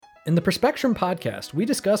In the Perspectrum podcast, we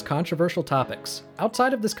discuss controversial topics.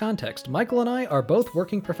 Outside of this context, Michael and I are both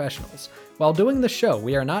working professionals. While doing this show,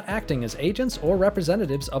 we are not acting as agents or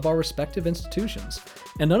representatives of our respective institutions,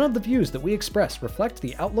 and none of the views that we express reflect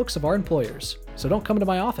the outlooks of our employers. So don't come to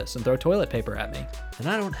my office and throw toilet paper at me. And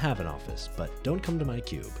I don't have an office, but don't come to my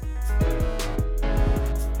cube.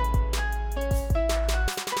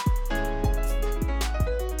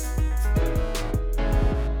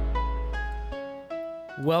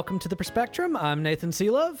 Welcome to the Perspectrum. I'm Nathan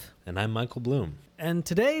Seelove. And I'm Michael Bloom. And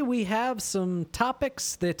today we have some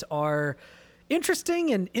topics that are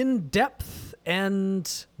interesting and in-depth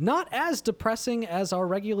and not as depressing as our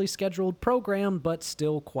regularly scheduled program, but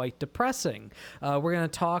still quite depressing. We're going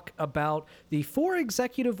to talk about the 4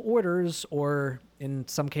 executive orders, or in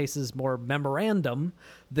some cases more memorandum,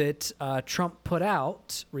 that Trump put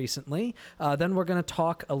out recently. Then we're going to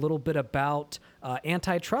talk a little bit about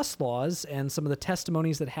antitrust laws and some of the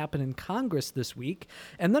testimonies that happened in Congress this week.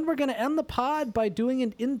 And then we're going to end the pod by doing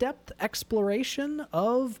an in-depth exploration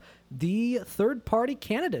of the third-party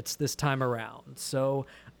candidates this time around. So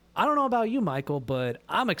I don't know about you, Michael, but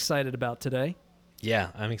I'm excited about today.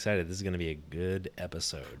 Yeah, I'm excited. This is going to be a good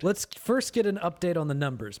episode. Let's first get an update on the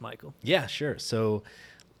numbers, Michael. Yeah, sure. So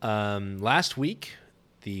last week,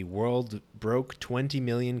 the world broke 20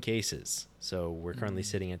 million cases. So we're currently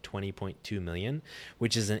sitting at 20.2 million,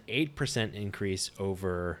 which is an 8% increase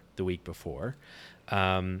over the week before,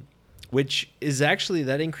 which is actually,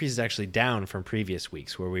 that increase is actually down from previous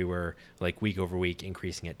weeks where we were like week over week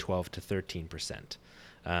increasing at 12 to 13%.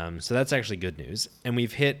 So that's actually good news. And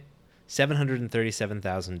we've hit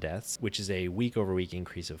 737,000 deaths, which is a week-over-week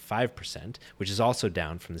increase of 5%, which is also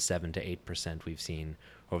down from the 7 to 8% we've seen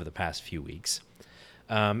over the past few weeks.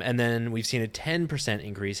 And then we've seen a 10%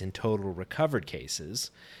 increase in total recovered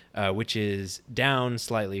cases, which is down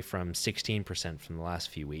slightly from 16% from the last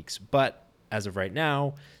few weeks. But as of right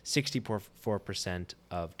now, 64%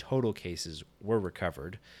 of total cases were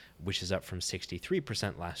recovered, which is up from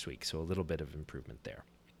 63% last week, so a little bit of improvement there.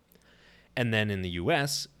 And then in the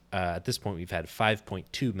U.S., at this point, we've had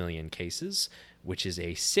 5.2 million cases, which is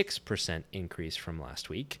a 6% increase from last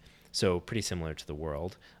week. So pretty similar to the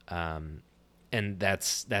world. And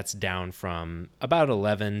that's down from about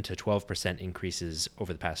 11 to 12% increases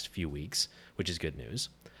over the past few weeks, which is good news.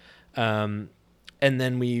 And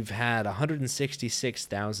then we've had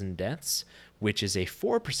 166,000 deaths, which is a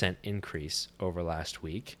 4% increase over last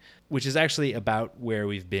week, which is actually about where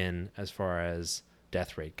we've been as far as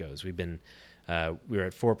death rate goes. We were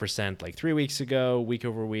at 4% like 3 weeks ago, week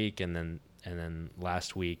over week, and then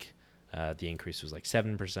last week the increase was like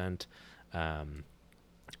 7%.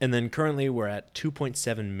 And then currently we're at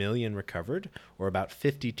 2.7 million recovered, or about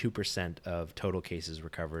 52% of total cases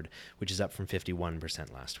recovered, which is up from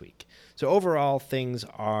 51% last week. So overall, things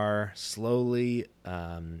are slowly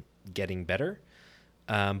getting better.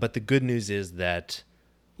 But the good news is that,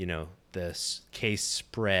 the case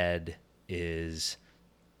spread is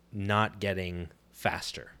not getting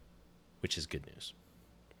faster, which is good news.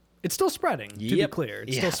 It's still spreading, to be clear.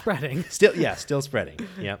 It's still spreading. Still spreading.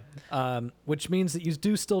 Yep. Which means that you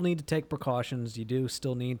do still need to take precautions. You do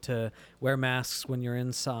still need to wear masks when you're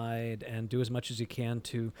inside and do as much as you can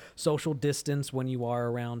to social distance when you are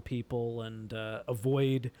around people and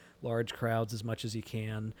avoid large crowds as much as you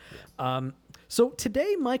can. Yeah. So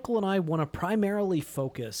today, Michael and I want to primarily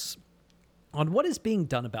focus on what is being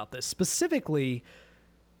done about this, specifically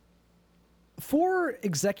 4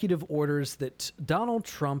 executive orders that Donald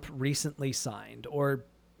Trump recently signed, or,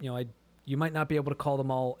 you might not be able to call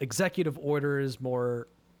them all executive orders, more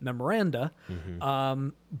memoranda. Mm-hmm.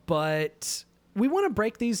 But we want to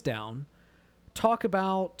break these down, talk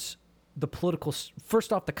about the political,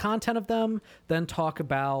 first off, the content of them, then talk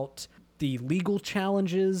about the legal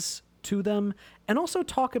challenges to them, and also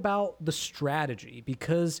talk about the strategy,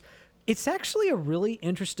 because it's actually a really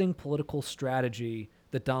interesting political strategy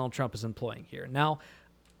that Donald Trump is employing here. Now,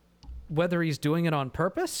 whether he's doing it on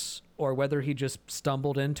purpose or whether he just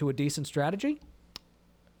stumbled into a decent strategy,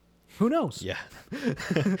 who knows? Yeah.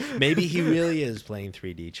 Maybe he really is playing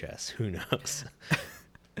 3D chess. Who knows?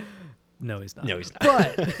 No, he's not. No, he's not.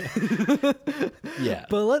 But yeah.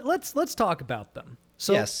 But let's talk about them.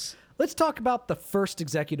 So yes. Let's talk about the first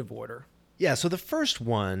executive order. Yeah, so the first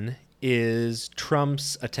one is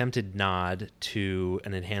Trump's attempted nod to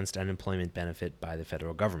an enhanced unemployment benefit by the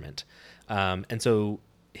federal government. And so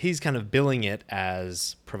he's kind of billing it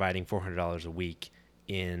as providing $400 a week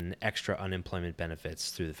in extra unemployment benefits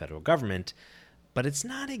through the federal government, but it's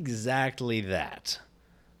not exactly that.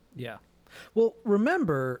 Yeah. Well,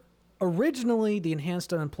 remember, originally the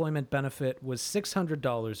enhanced unemployment benefit was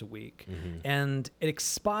 $600 a week, and it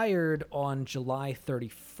expired on July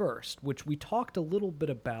 31st, which we talked a little bit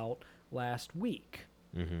about last week.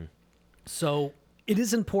 So it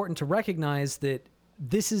is important to recognize that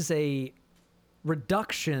this is a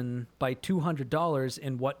reduction by $200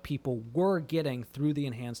 in what people were getting through the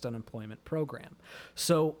enhanced unemployment program.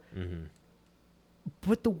 So,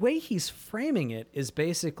 but the way he's framing it is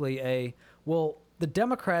basically the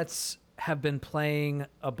Democrats have been playing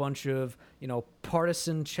a bunch of,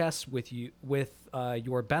 partisan chess with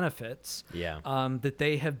your benefits. Yeah. That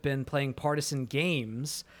they have been playing partisan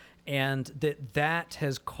games, and that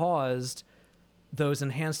has caused those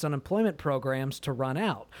enhanced unemployment programs to run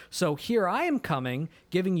out. So here I am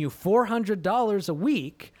giving you $400 a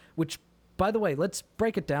week, which, by the way, let's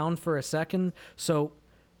break it down for a second. So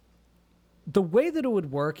the way that it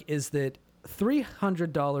would work is that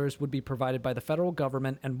 $300 would be provided by the federal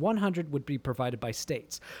government and $100 would be provided by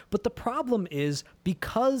states. But the problem is,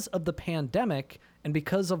 because of the pandemic and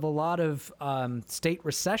because of a lot of state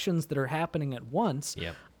recessions that are happening at once,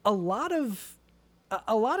 a lot of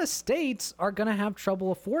states are going to have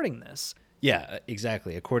trouble affording this. Yeah,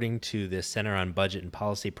 exactly. According to the Center on Budget and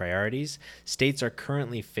Policy Priorities, states are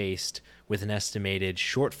currently faced with an estimated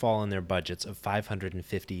shortfall in their budgets of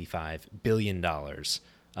 $555 billion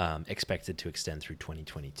expected to extend through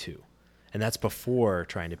 2022. And that's before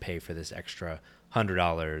trying to pay for this extra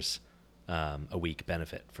 $100 a week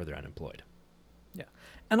benefit for their unemployed. Yeah.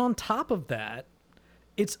 And on top of that,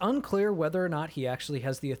 it's unclear whether or not he actually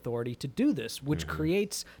has the authority to do this, which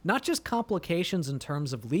creates not just complications in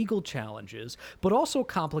terms of legal challenges, but also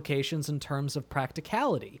complications in terms of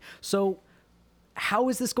practicality. So how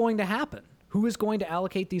is this going to happen? Who is going to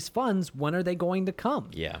allocate these funds? When are they going to come?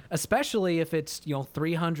 Yeah. Especially if it's,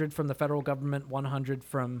 $300 from the federal government, $100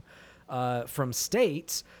 from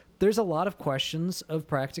states. There's a lot of questions of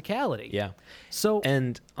practicality. Yeah. So,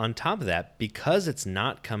 and on top of that, because it's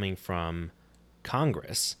not coming from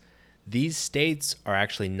Congress, these states are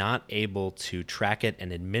actually not able to track it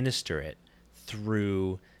and administer it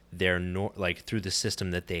through their through the system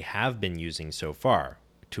that they have been using so far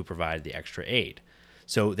to provide the extra aid.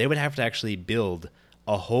 So they would have to actually build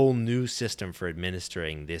a whole new system for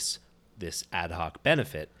administering this ad hoc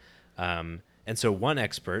benefit. And so one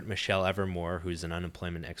expert, Michelle Evermore, who's an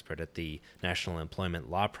unemployment expert at the National Employment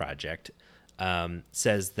Law Project,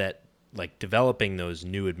 says that developing those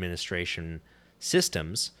new administration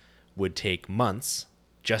systems would take months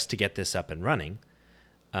just to get this up and running.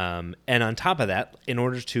 And on top of that, in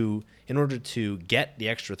order to get the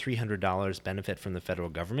extra $300 benefit from the federal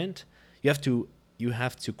government, you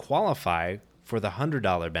have to qualify for the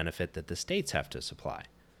 $100 benefit that the states have to supply.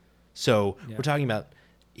 So we're talking about,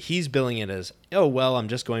 he's billing it as, I'm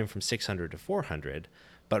just going from 600 to 400.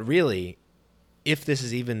 But really, if this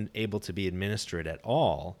is even able to be administered at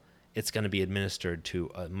all, it's going to be administered to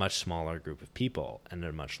a much smaller group of people and at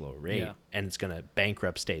a much lower rate. Yeah. And it's going to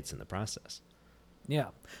bankrupt states in the process. Yeah.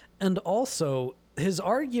 And also, his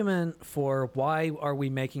argument for why are we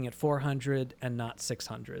making it 400 and not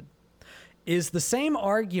 600 is the same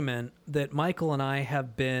argument that Michael and I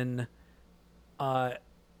have been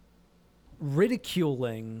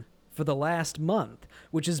ridiculing for the last month,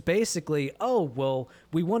 which is basically,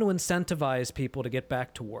 we want to incentivize people to get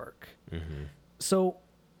back to work. So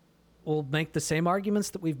we'll make the same arguments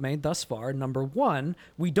that we've made thus far. Number one,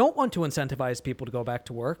 we don't want to incentivize people to go back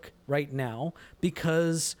to work right now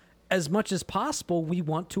because as much as possible, we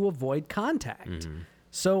want to avoid contact.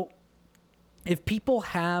 So if people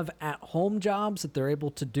have at-home jobs that they're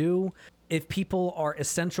able to do, if people are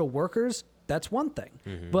essential workers, that's one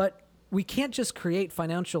thing. But we can't just create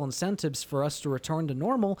financial incentives for us to return to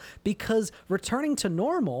normal, because returning to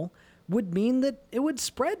normal would mean that it would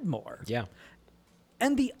spread more. Yeah.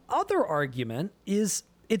 And the other argument is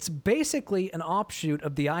it's basically an offshoot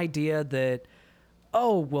of the idea that,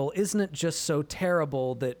 isn't it just so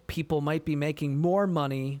terrible that people might be making more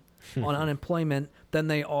money on unemployment than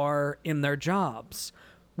they are in their jobs?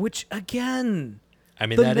 Which, again, I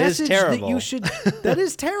mean, that is terrible. That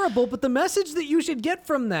is terrible, but the message that you should get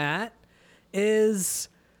from that is,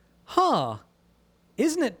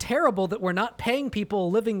 isn't it terrible that we're not paying people a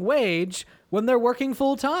living wage when they're working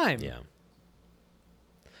full time? Yeah.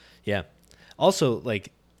 Yeah. Also,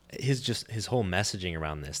 his whole messaging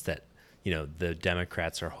around this, that, the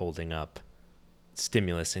Democrats are holding up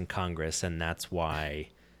stimulus in Congress, and that's why,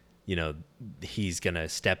 he's going to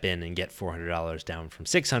step in and get $400 down from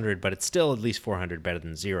 600, but it's still at least 400 better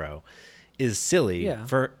than zero, is silly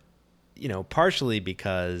for, partially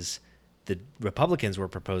because the Republicans were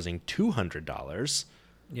proposing $200.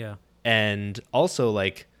 Yeah. And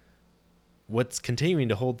also, what's continuing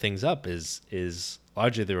to hold things up is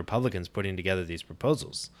largely the Republicans putting together these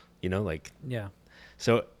proposals. Yeah.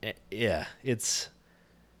 So yeah, it's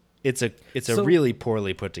a So- really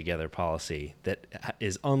poorly put together policy that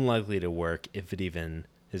is unlikely to work if it even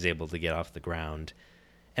is able to get off the ground,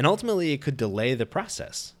 and ultimately it could delay the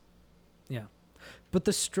process. Yeah. But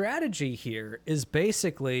the strategy here is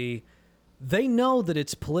basically they know that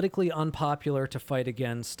it's politically unpopular to fight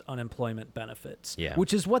against unemployment benefits, Yeah.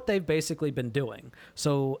 which is what they've basically been doing.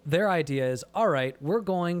 So their idea is, all right, we're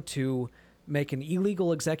going to make an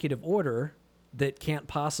illegal executive order that can't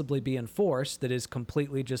possibly be enforced, that is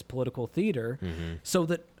completely just political theater, so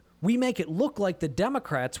that we make it look like the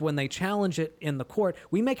Democrats, when they challenge it in the court,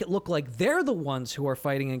 we make it look like they're the ones who are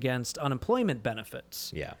fighting against unemployment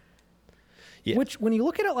benefits. Yeah. Yeah. Which, when you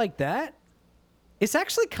look at it like that, it's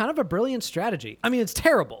actually kind of a brilliant strategy. I mean, it's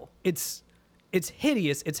terrible. It's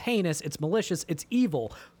hideous. It's heinous. It's malicious. It's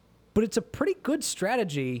evil. But it's a pretty good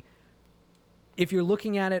strategy if you're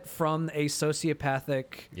looking at it from a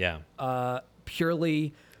sociopathic,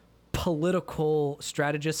 purely political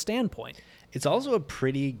strategist standpoint. It's also a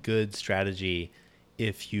pretty good strategy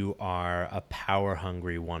if you are a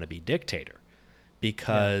power-hungry wannabe dictator,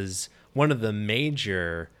 because one of the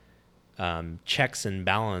major checks and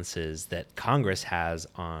balances that Congress has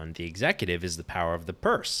on the executive is the power of the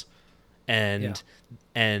purse, and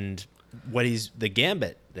the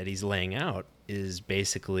gambit that he's laying out is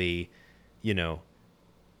basically,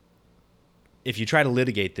 if you try to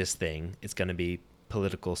litigate this thing, it's going to be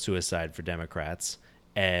political suicide for Democrats,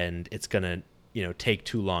 and it's going to take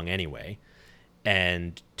too long anyway.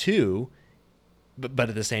 And two, but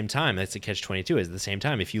at the same time, that's a catch-22, is at the same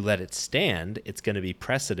time, if you let it stand, it's going to be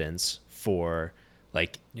precedence for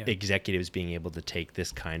executives being able to take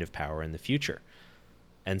this kind of power in the future.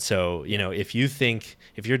 And so, if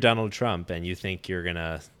you're Donald Trump and you think you're going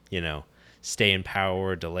to, stay in power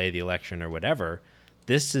or delay the election or whatever,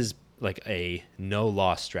 this is like a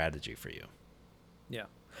no-loss strategy for you. Yeah.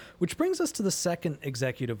 Which brings us to the second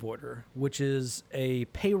executive order, which is a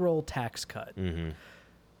payroll tax cut. Mm-hmm.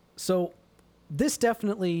 So this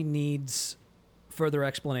definitely needs further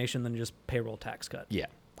explanation than just payroll tax cut. Yeah.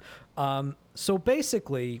 So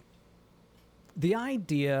basically, the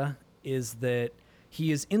idea is that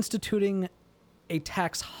he is instituting a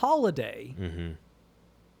tax holiday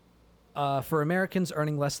for Americans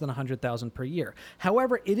earning less than $100,000 per year.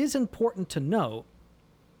 However, it is important to note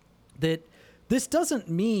that this doesn't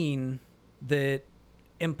mean that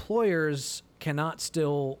employers cannot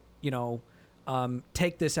still,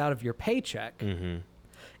 take this out of your paycheck. Mm-hmm.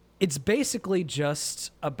 It's basically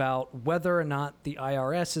just about whether or not the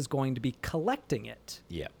IRS is going to be collecting it.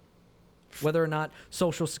 Yeah. Whether or not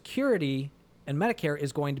Social Security and Medicare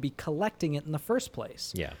is going to be collecting it in the first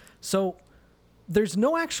place. Yeah. So there's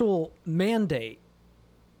no actual mandate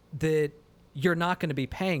that you're not going to be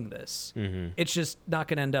paying this. Mm-hmm. It's just not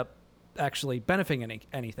going to end up actually benefiting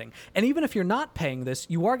anything. And even if you're not paying this,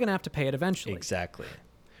 you are going to have to pay it eventually. Exactly.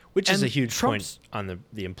 Which is a huge point on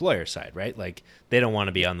the employer side, right? Like, they don't want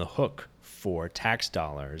to be on the hook for tax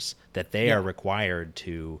dollars that they are required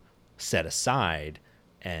to set aside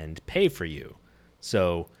and pay for you.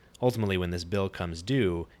 So ultimately, when this bill comes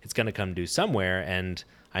due, it's going to come due somewhere. And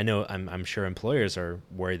I know I'm sure employers are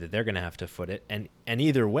worried that they're going to have to foot it. And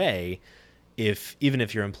either way, even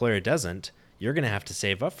if your employer doesn't, you're going to have to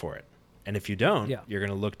save up for it. And if you don't, you're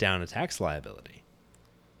going to look down a tax liability.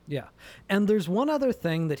 Yeah. And there's one other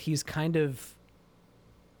thing that he's kind of...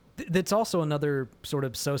 that's also another sort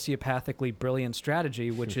of sociopathically brilliant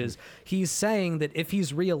strategy, which is he's saying that if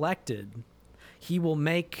he's reelected, he will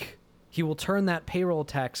turn that payroll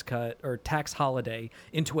tax cut or tax holiday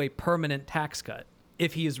into a permanent tax cut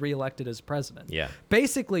if he is reelected as president. Yeah.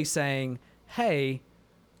 Basically saying, hey,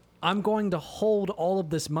 I'm going to hold all of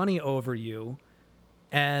this money over you,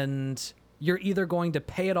 and you're either going to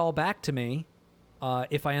pay it all back to me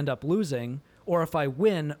if I end up losing, or if I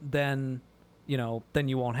win, then you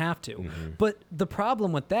won't have to. Mm-hmm. But the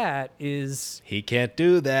problem with that is he can't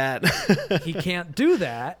do that. He can't do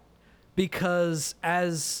that because,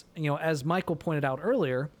 as Michael pointed out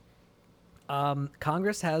earlier,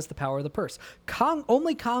 Congress has the power of the purse.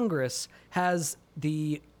 Only Congress has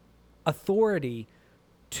the authority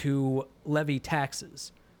to levy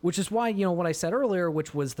taxes, which is why, what I said earlier,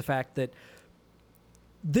 which was the fact that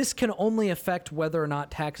this can only affect whether or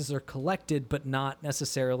not taxes are collected, but not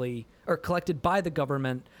necessarily, or collected by the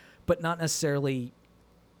government, but not necessarily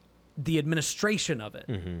the administration of it,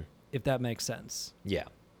 if that makes sense. Yeah.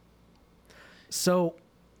 So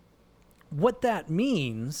what that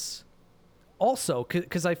means also,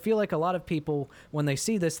 because I feel like a lot of people, when they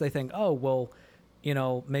see this, they think, oh, well,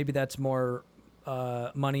 maybe that's more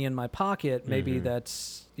money in my pocket. Maybe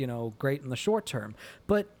that's, great in the short term.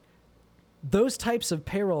 But those types of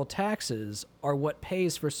payroll taxes are what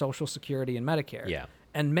pays for Social Security and Medicare. Yeah.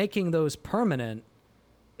 And making those permanent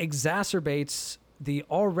exacerbates the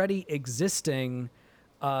already existing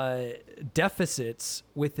deficits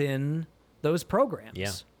within those programs.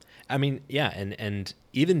 Yeah. I mean, yeah, and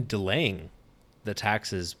even delaying the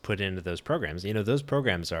taxes put into those programs, those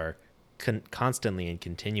programs are constantly and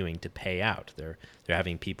continuing to pay out. They're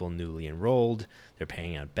having people newly enrolled, they're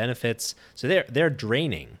paying out benefits. So they're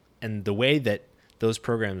draining. And the way that those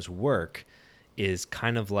programs work is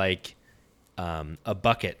kind of like a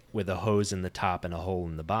bucket with a hose in the top and a hole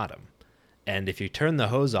in the bottom. And if you turn the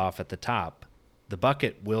hose off at the top, the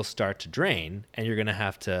bucket will start to drain, and you're going to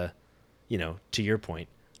have to, to your point,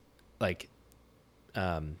 like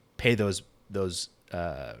pay those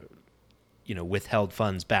withheld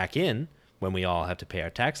funds back in when we all have to pay our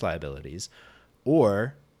tax liabilities,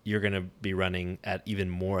 or you're going to be running at even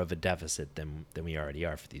more of a deficit than we already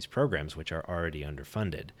are for these programs, which are already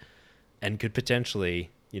underfunded, and could potentially,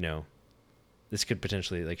 this could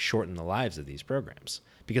potentially like shorten the lives of these programs,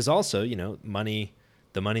 because also, the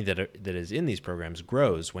money that is in these programs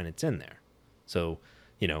grows when it's in there. So,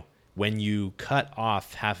 when you cut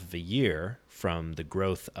off half of a year from the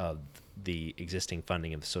growth of the existing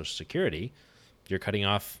funding of the Social Security, you're cutting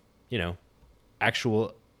off,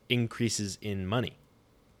 actual increases in money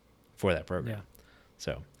for that program. Yeah.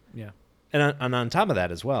 So, yeah. And on top of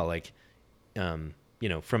that as well, like, from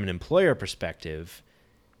an employer perspective,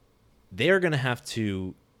 they are going to have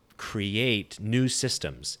to create new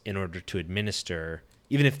systems in order to administer,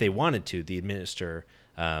 even if they wanted to, administer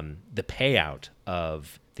the payout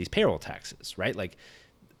of these payroll taxes, right? Like,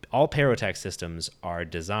 all payroll tax systems are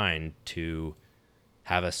designed to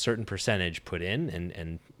have a certain percentage put in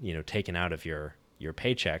and taken out of your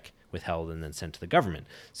paycheck, withheld, and then sent to the government.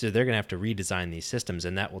 So they're going to have to redesign these systems,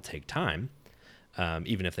 and that will take time,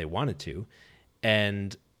 even if they wanted to.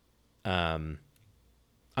 And on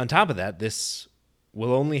top of that, this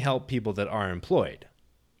will only help people that are employed,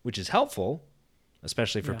 which is helpful,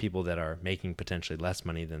 especially for people that are making potentially less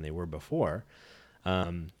money than they were before.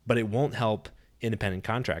 But it won't help independent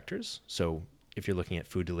contractors. So if you're looking at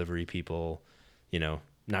food delivery people,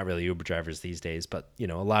 not really Uber drivers these days, but a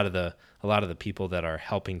lot of the people that are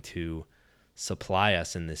helping to supply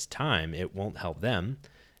us in this time, it won't help them,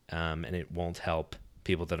 and it won't help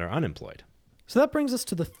people that are unemployed. So that brings us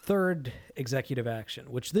to the third executive action,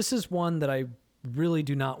 which this is one that I really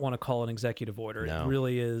do not want to call an executive order. No. It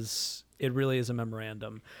really is a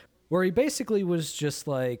memorandum where he basically was just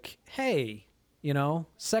like, hey,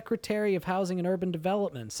 Secretary of Housing and Urban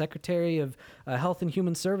Development, Secretary of Health and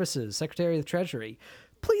Human Services, Secretary of the Treasury,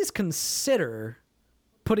 please consider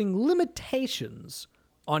putting limitations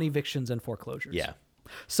on evictions and foreclosures. Yeah.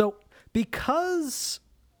 So because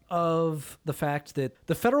of the fact that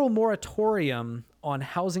the federal moratorium on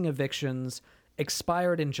housing evictions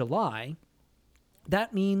expired in July,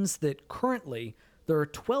 that means that currently there are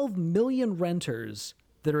 12 million renters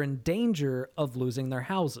that are in danger of losing their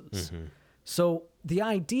houses. Mm-hmm. So the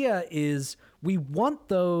idea is we want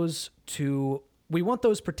those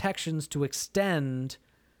protections to extend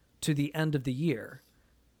to the end of the year.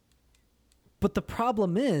 But the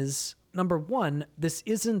problem is, number one, this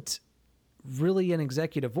isn't really an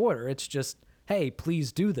executive order. It's just, hey,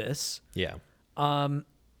 please do this. Yeah. And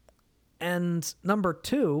number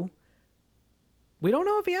two, we don't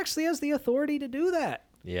know if he actually has the authority to do that.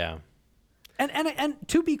 Yeah. And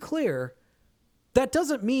to be clear, that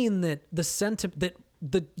doesn't mean that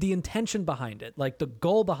the intention behind it, like the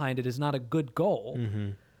goal behind it, is not a good goal. Mm-hmm.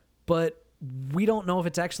 But we don't know if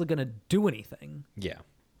it's actually going to do anything. Yeah.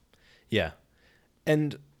 Yeah.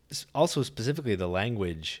 And also specifically, the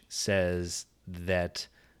language says that,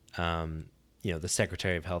 the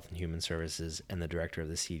Secretary of Health and Human Services and the Director of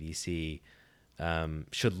the CDC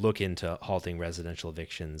should look into halting residential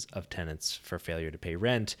evictions of tenants for failure to pay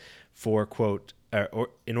rent for, quote, or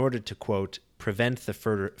in order to, quote, prevent the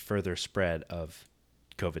further spread of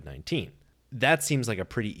COVID-19. That seems like a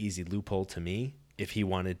pretty easy loophole to me if he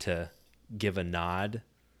wanted to give a nod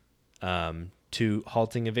to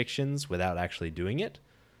halting evictions without actually doing it.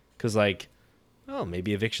 Because,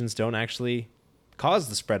 maybe evictions don't actually cause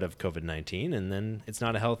the spread of COVID-19, and then it's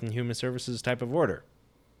not a Health and Human Services type of order.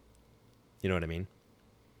 You know what I mean?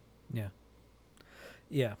 Yeah.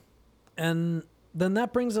 Yeah. And then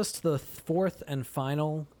that brings us to the fourth and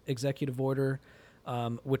final executive order,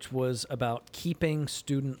 which was about keeping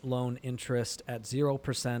student loan interest at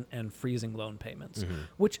 0% and freezing loan payments,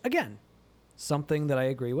 which, again, something that I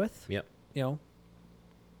agree with. Yep.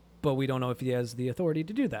 but we don't know if he has the authority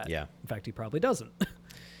to do that. Yeah. In fact, he probably doesn't.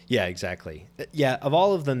 Yeah, exactly. Yeah, of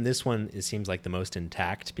all of them, this one seems like the most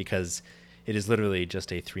intact because it is literally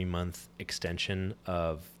just a 3-month extension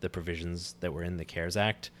of the provisions that were in the CARES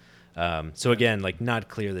Act. So again, like not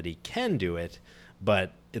clear that he can do it,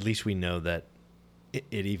 but at least we know that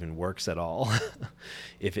it even works at all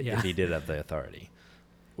if he did have the authority,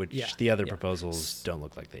 which the other proposals don't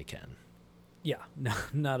look like they can. Yeah, no,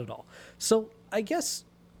 not at all. So I guess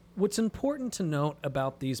what's important to note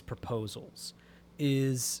about these proposals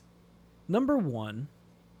is, number one,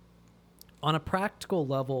 on a practical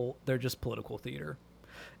level, they're just political theater.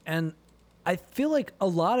 And I feel like a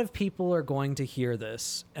lot of people are going to hear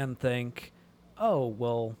this and think, oh,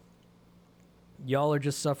 well, y'all are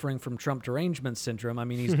just suffering from Trump derangement syndrome. I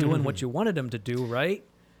mean, he's doing what you wanted him to do, right?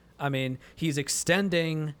 I mean, he's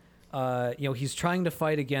extending, he's trying to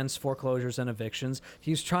fight against foreclosures and evictions.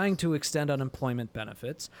 He's trying to extend unemployment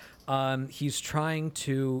benefits. He's trying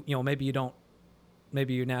to,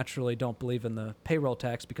 maybe you naturally don't believe in the payroll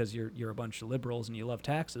tax because you're a bunch of liberals and you love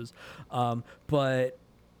taxes.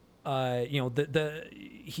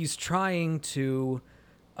 He's trying to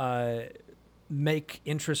make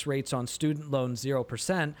interest rates on student loans 0%.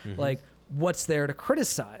 Mm-hmm. Like, what's there to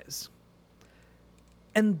criticize?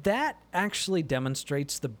 And that actually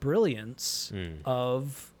demonstrates the brilliance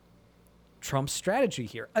of Trump's strategy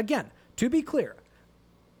here. Again, to be clear,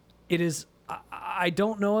 it is, I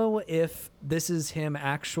don't know if this is him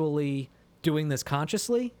actually doing this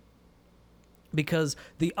consciously, because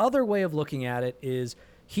the other way of looking at it is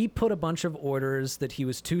he put a bunch of orders that he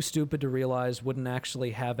was too stupid to realize wouldn't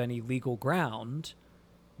actually have any legal ground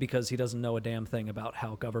because he doesn't know a damn thing about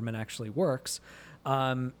how government actually works,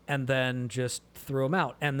 and then just threw them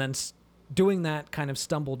out. And then doing that kind of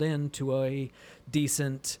stumbled into a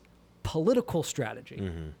decent political strategy.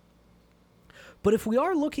 Mm-hmm. But if we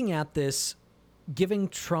are looking at this, giving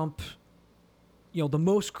Trump, the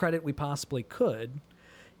most credit we possibly could,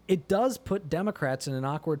 it does put Democrats in an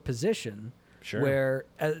awkward position. Sure. Where,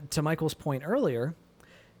 to Michael's point earlier,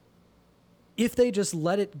 if they just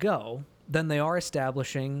let it go, then they are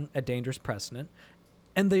establishing a dangerous precedent,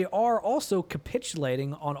 and they are also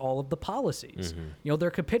capitulating on all of the policies. Mm-hmm.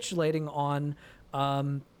 They're capitulating on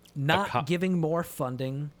not giving more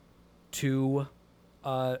funding to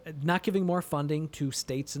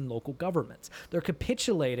states and local governments. They're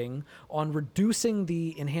capitulating on reducing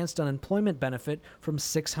the enhanced unemployment benefit from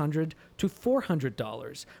 $600 to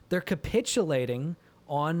 $400. They're capitulating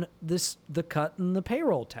on the cut in the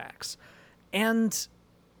payroll tax. And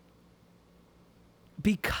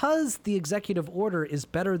because the executive order is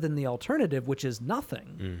better than the alternative, which is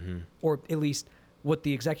nothing, or at least what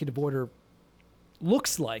the executive order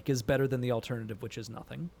looks like is better than the alternative, which is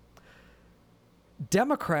nothing,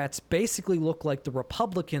 Democrats basically look like the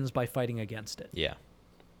Republicans by fighting against it. Yeah.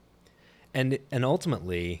 And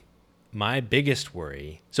ultimately, my biggest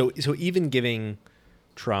worry, so even giving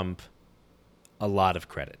Trump a lot of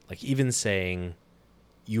credit, like even saying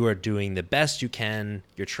you are doing the best you can,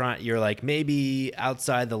 you're like maybe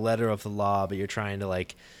outside the letter of the law, but you're trying to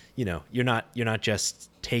you're not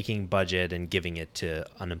just taking budget and giving it to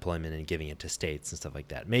unemployment and giving it to states and stuff like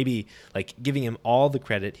that. Maybe like giving him all the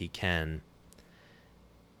credit he can.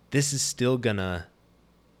 This is still gonna,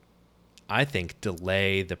 I think,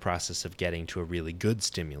 delay the process of getting to a really good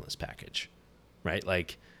stimulus package, right?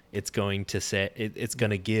 Like it's going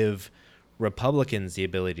to give Republicans the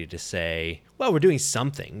ability to say, well, we're doing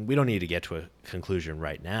something. We don't need to get to a conclusion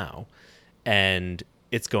right now. And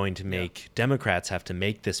it's going to make Democrats have to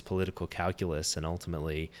make this political calculus and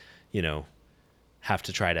ultimately, have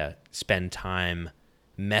to try to spend time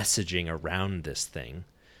messaging around this thing.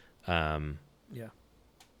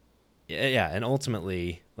 Yeah, and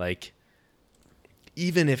ultimately, like,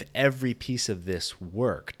 even if every piece of this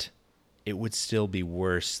worked, it would still be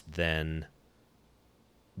worse than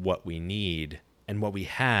what we need and what we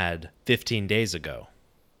had 15 days ago.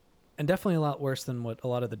 And definitely a lot worse than what a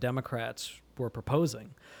lot of the Democrats were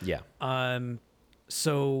proposing. Yeah.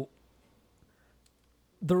 So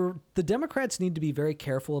the Democrats need to be very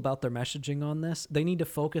careful about their messaging on this. They need to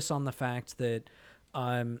focus on the fact that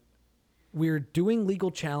we're doing legal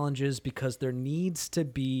challenges because there needs to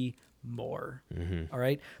be more. Mm-hmm. All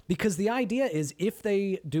right. Because the idea is if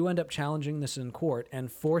they do end up challenging this in court and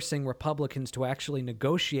forcing Republicans to actually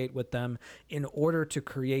negotiate with them in order to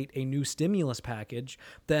create a new stimulus package,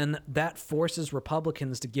 then that forces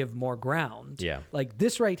Republicans to give more ground. Yeah. Like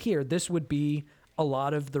this right here, this would be a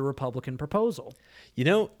lot of the Republican proposal. You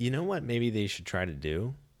know what maybe they should try to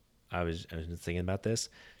do? I was thinking about this.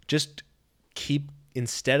 Just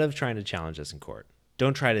instead of trying to challenge this in court,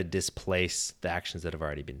 don't try to displace the actions that have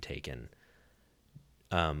already been taken,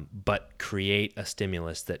 but create a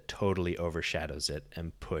stimulus that totally overshadows it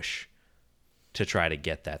and push to try to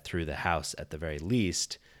get that through the House at the very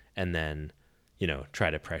least, and then, try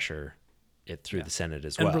to pressure it through the Senate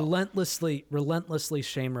as well. And relentlessly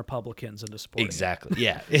shame Republicans into supporting Exactly.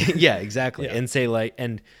 Yeah. Yeah, exactly. Yeah. And say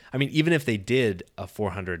even if they did a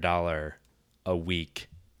 $400 a week,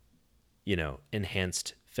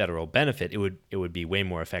 enhanced federal benefit, it would be way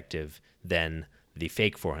more effective than the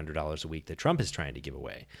fake $400 a week that Trump is trying to give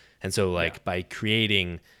away. And so by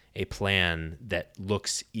creating a plan that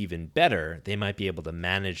looks even better, they might be able to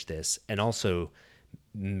manage this and also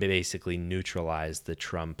basically neutralize the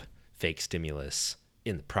Trump fake stimulus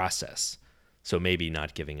in the process. So maybe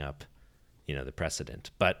not giving up, the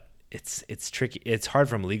precedent, but it's tricky. It's hard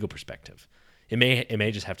from a legal perspective. It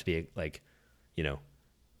may just have to be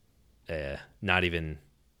not even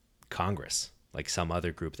Congress, like some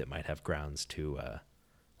other group that might have grounds to,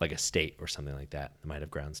 like a state or something like that might have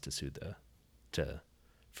grounds to sue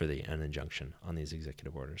for an injunction on these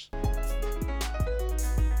executive orders.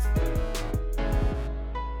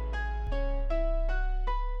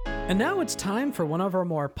 And now it's time for one of our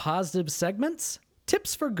more positive segments,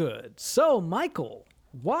 Tips for Good. So, Michael,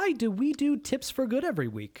 why do we do Tips for Good every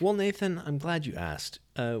week? Well, Nathan, I'm glad you asked.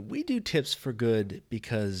 We do Tips for Good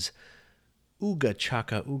because ooga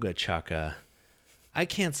chaka, I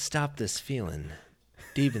can't stop this feeling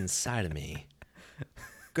deep inside of me.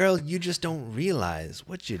 Girl, you just don't realize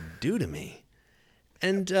what you do to me.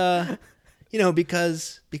 And,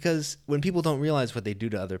 because when people don't realize what they do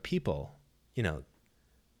to other people,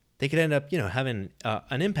 they could end up, having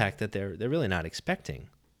an impact that they're really not expecting,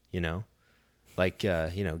 like,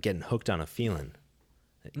 getting hooked on a feeling,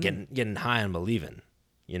 getting high on believing,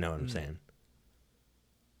 you know what I'm saying?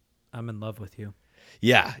 I'm in love with you.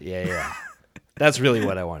 Yeah. That's really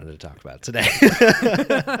what I wanted to talk about today.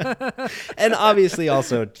 And obviously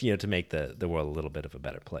also, to make the world a little bit of a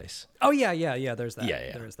better place. Oh, yeah. There's that.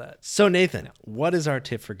 Yeah. There's that. So, Nathan, what is our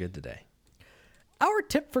tip for good today? Our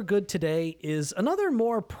tip for good today is another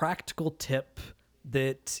more practical tip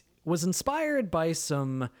that was inspired by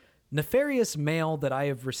some nefarious mail that I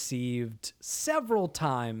have received several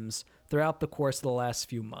times throughout the course of the last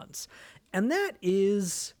few months. And that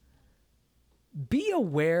is, be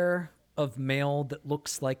aware of mail that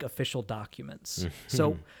looks like official documents.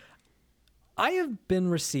 So I have been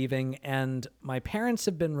receiving, and my parents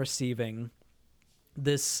have been receiving,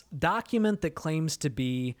 this document that claims to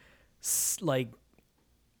be like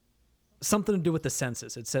something to do with the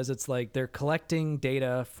census. It says it's like they're collecting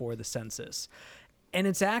data for the census. And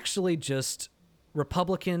it's actually just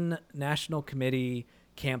Republican National Committee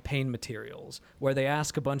campaign materials where they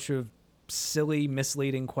ask a bunch of silly,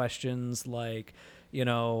 misleading questions like,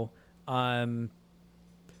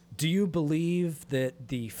 do you believe that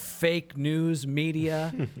the fake news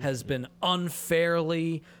media has been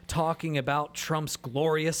unfairly talking about Trump's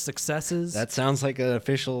glorious successes? That sounds like an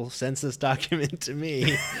official census document to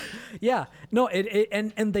me. Yeah. No,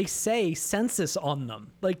 and they say census on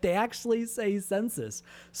them. Like, they actually say census.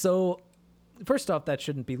 So, first off, that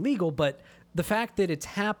shouldn't be legal, but the fact that it's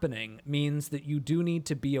happening means that you do need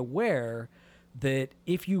to be aware that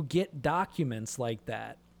if you get documents like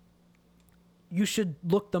that, you should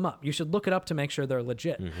look them up. You should look it up to make sure they're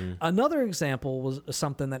legit. Another example was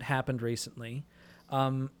something that happened recently,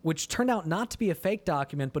 which turned out not to be a fake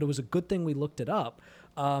document, but it was a good thing we looked it up.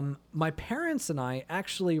 My parents and I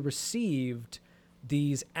actually received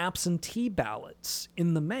these absentee ballots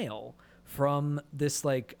in the mail from this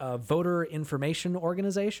voter information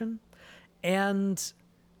organization. And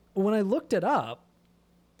when I looked it up,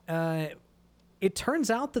 it turns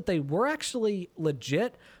out that they were actually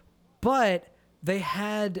legit, but they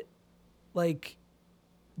had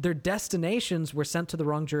their destinations were sent to the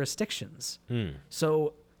wrong jurisdictions.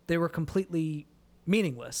 So they were completely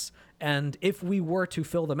meaningless. And if we were to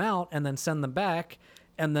fill them out and then send them back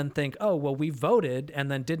and then think, oh, well, we voted and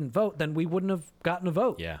then didn't vote, then we wouldn't have gotten a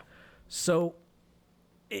vote. Yeah. So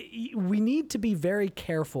we need to be very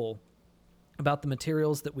careful about the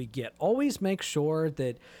materials that we get. Always make sure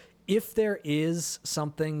that if there is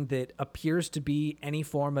something that appears to be any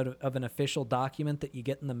form of an official document that you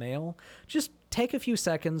get in the mail, just take a few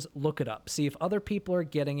seconds, look it up, see if other people are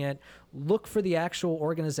getting it, look for the actual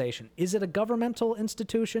organization. Is it a governmental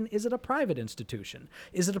institution? Is it a private institution?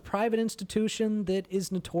 Is it a private institution that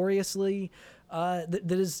is notoriously,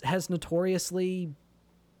 has notoriously,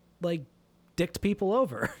 dicked people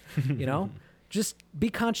over? Just be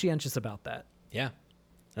conscientious about that. Yeah.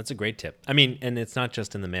 That's a great tip. I mean, and it's not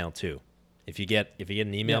just in the mail too. If you get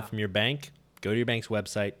an email from your bank, go to your bank's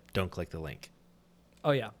website, don't click the link.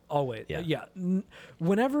 Oh yeah, always. Yeah. Yeah.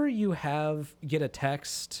 Whenever you get a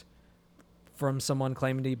text from someone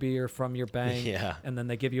claiming to be or from your bank, Yeah. and then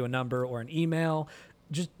they give you a number or an email,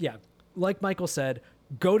 just like Michael said,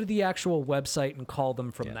 go to the actual website and call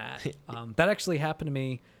them from that. That actually happened to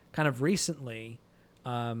me kind of recently,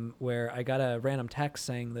 where I got a random text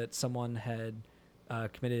saying that someone had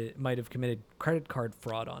might have committed credit card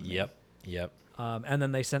fraud on me. Yep. And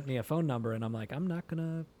then they sent me a phone number, and I'm like, I'm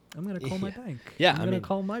gonna call my bank. Yeah, I'm gonna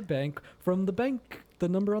call my bank from the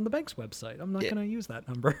number on the bank's website. I'm not gonna use that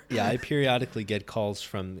number. Yeah, I periodically get calls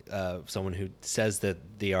from someone who says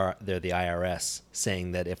that they're the IRS,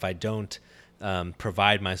 saying that if I don't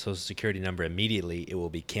provide my social security number immediately, it will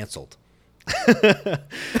be canceled.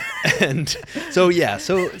 And so I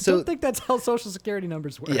don't think that's how social security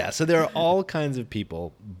numbers work. Yeah, so there are all kinds of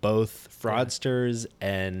people, both fraudsters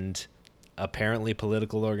and apparently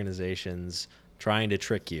political organizations, trying to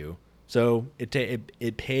trick you. So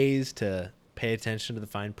it pays to pay attention to the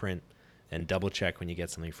fine print and double check when you get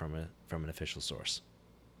something from an official source.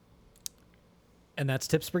 And that's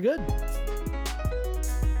tips for good.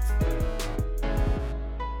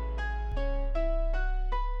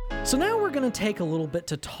 So now we're going to take a little bit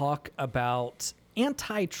to talk about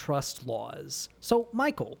antitrust laws. So,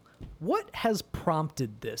 Michael, what has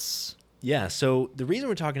prompted this? Yeah, so the reason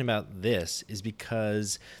we're talking about this is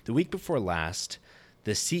because the week before last,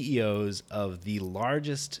 the CEOs of the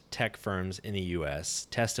largest tech firms in the U.S.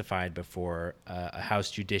 testified before a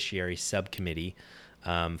House Judiciary subcommittee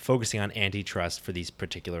focusing on antitrust for these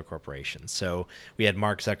particular corporations. So we had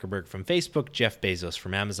Mark Zuckerberg from Facebook, Jeff Bezos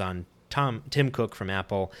from Amazon, Tim Cook from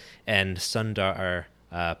Apple, and Sundar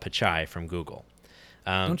Pichai from Google.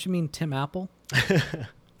 Don't you mean Tim Apple?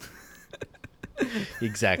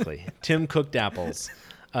 Exactly. Tim cooked apples.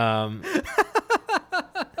 And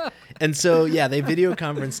so, they video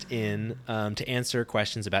conferenced in to answer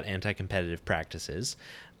questions about anti-competitive practices.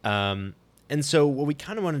 And so what we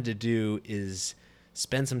kind of wanted to do is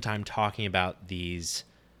spend some time talking about these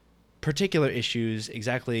particular issues,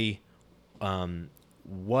 exactly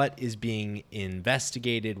what is being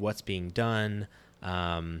investigated, what's being done,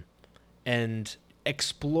 and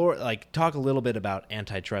talk a little bit about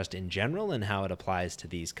antitrust in general and how it applies to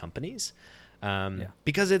these companies,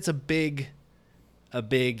 because it's a big,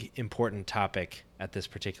 important topic at this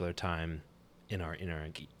particular time in our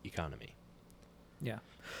economy. Yeah.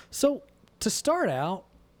 So to start out,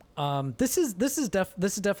 this is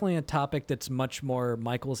definitely a topic that's much more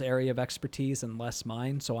Michael's area of expertise and less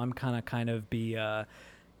mine. So I'm kind of be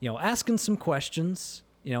asking some questions,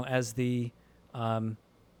 as the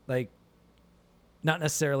not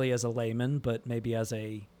necessarily as a layman, but maybe as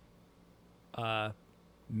a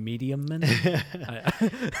medium man.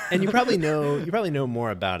 And you probably know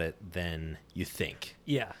more about it than you think.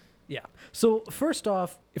 Yeah. So first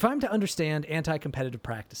off, if I'm to understand anti-competitive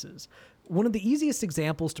practices, one of the easiest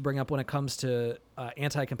examples to bring up when it comes to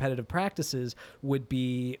anti-competitive practices would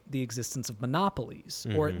be the existence of monopolies,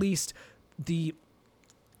 or at least the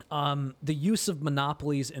use of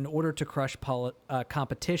monopolies in order to crush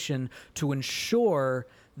competition to ensure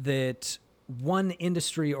that one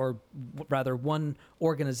industry, or rather one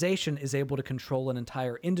organization, is able to control an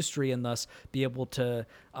entire industry and thus be able to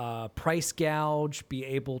price gouge, be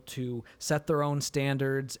able to set their own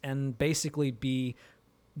standards, and basically be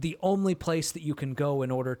the only place that you can go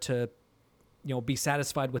in order to, be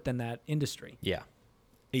satisfied within that industry. Yeah.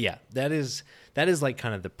 That is like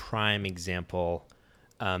kind of the prime example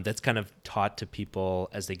that's kind of taught to people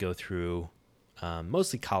as they go through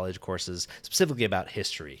mostly college courses, specifically about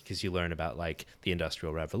history, because you learn about like the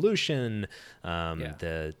Industrial Revolution,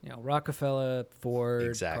 the Rockefeller,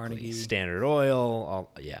 Ford, Carnegie, Standard Oil,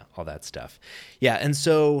 all that stuff. Yeah, and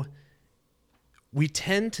so we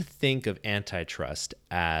tend to think of antitrust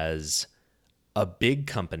as a big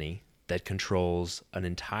company that controls an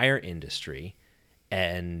entire industry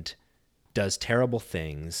and does terrible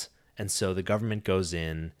things. And so the government goes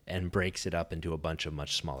in and breaks it up into a bunch of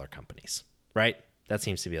much smaller companies, right? That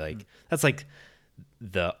seems to be like, that's like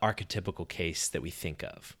the archetypical case that we think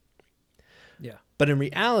of. Yeah. But in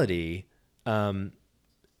reality,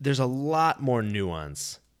 there's a lot more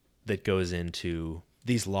nuance that goes into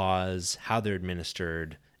these laws, how they're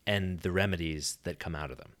administered, and the remedies that come out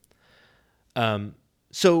of them.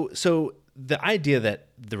 So the idea that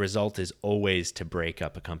the result is always to break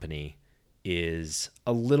up a company is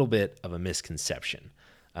a little bit of a misconception,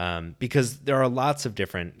 because there are lots of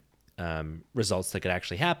different results that could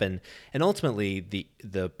actually happen, and ultimately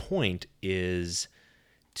the point is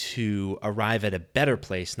to arrive at a better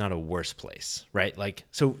place, not a worse place, right? Like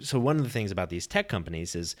so one of the things about these tech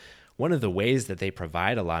companies is one of the ways that they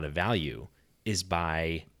provide a lot of value is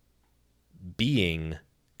by being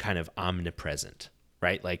kind of omnipresent,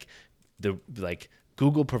 right? Like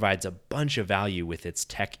Google provides a bunch of value with its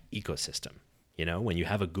tech ecosystem. You know, when you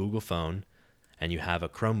have a Google phone and you have a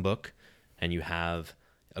Chromebook and you have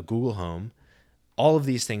a Google Home, all of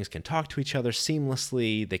these things can talk to each other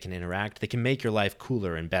seamlessly. They can interact. They can make your life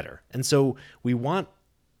cooler and better. And so we want,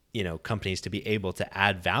 you know, companies to be able to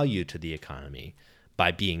add value to the economy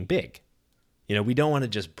by being big. You know, we don't want to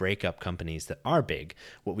just break up companies that are big.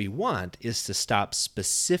 What we want is to stop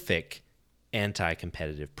specific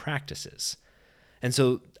anti-competitive practices. And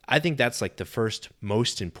so I think that's like the first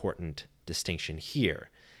most important distinction here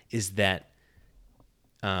is that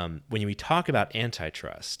when we talk about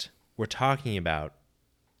antitrust, we're talking about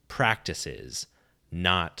practices,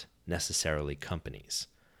 not necessarily companies.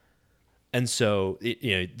 And so,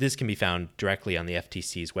 this can be found directly on the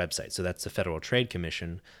FTC's website. So that's the Federal Trade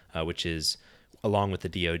Commission, which is, along with the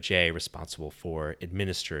DOJ, responsible for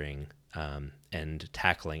administering and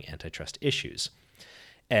tackling antitrust issues.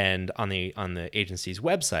 And on the agency's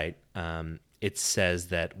website, it says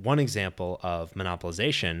that one example of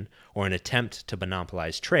monopolization or an attempt to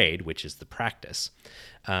monopolize trade, which is the practice,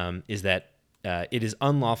 is that it is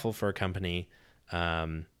unlawful for a company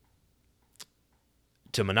to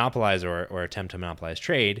monopolize or attempt to monopolize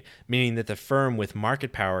trade, meaning that the firm with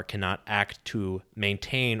market power cannot act to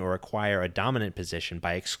maintain or acquire a dominant position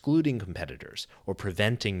by excluding competitors or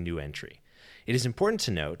preventing new entry. It is important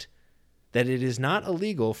to note that it is not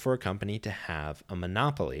illegal for a company to have a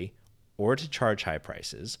monopoly or to charge high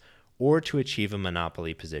prices or to achieve a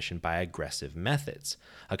monopoly position by aggressive methods.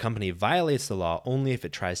 A company violates the law only if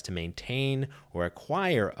it tries to maintain or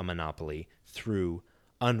acquire a monopoly through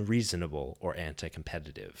unreasonable or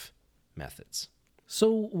anti-competitive methods.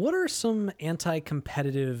 So what are some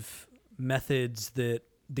anti-competitive methods that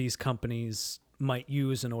these companies might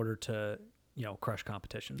use in order to, crush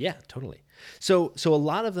competition? Yeah, totally. So a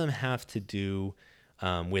lot of them have to do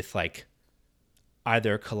with like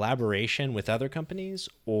either collaboration with other companies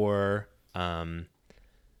or, having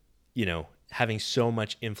so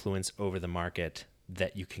much influence over the market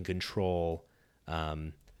that you can control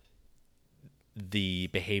the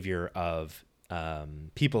behavior of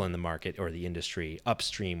people in the market or the industry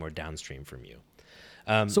upstream or downstream from you.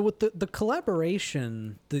 So with the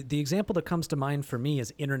collaboration, the example that comes to mind for me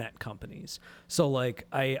is internet companies. So like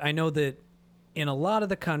I know that in a lot of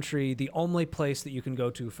the country, the only place that you can go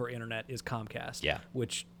to for internet is Comcast,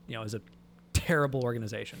 which is a terrible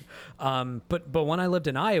organization. But when I lived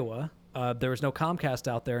in Iowa, there was no Comcast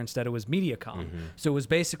out there. Instead, it was Mediacom. Mm-hmm. So it was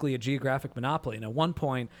basically a geographic monopoly. And at one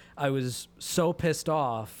point, I was so pissed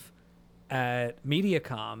off at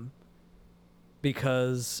Mediacom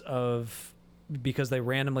because they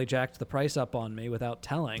randomly jacked the price up on me without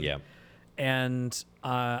telling. Yeah. And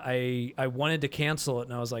I wanted to cancel it,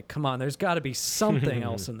 and I was like, come on, there's got to be something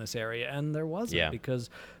else in this area. And there wasn't, because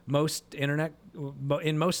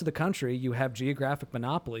in most of the country, you have geographic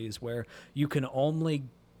monopolies where you can only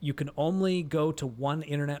go to one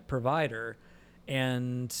internet provider,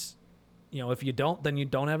 and if you don't, then you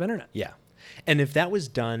don't have internet. Yeah. And if that was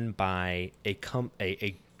done by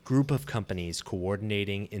a group of companies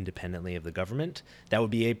coordinating independently of the government, that would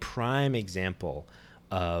be a prime example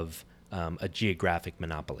of a geographic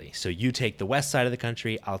monopoly. So you take the west side of the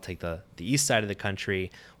country, I'll take the east side of the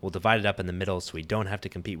country. We'll divide it up in the middle so we don't have to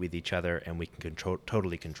compete with each other, and we can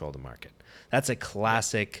totally control the market. That's a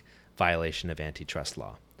classic violation of antitrust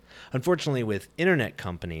law. Unfortunately, with internet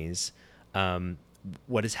companies,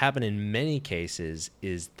 what has happened in many cases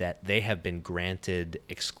is that they have been granted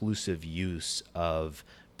exclusive use of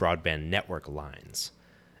broadband network lines.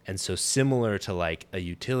 And so similar to like a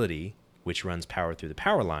utility, which runs power through the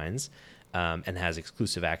power lines and has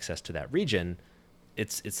exclusive access to that region,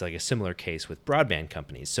 it's like a similar case with broadband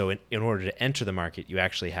companies. So in order to enter the market, you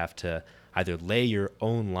actually have to either lay your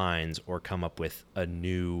own lines or come up with a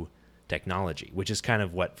new technology, which is kind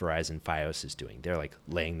of what Verizon Fios is doing. They're like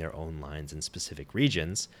laying their own lines in specific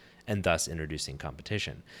regions and thus introducing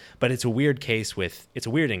competition. But it's a weird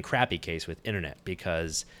and crappy case with internet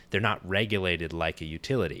because they're not regulated like a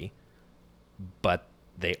utility, but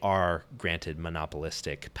they are granted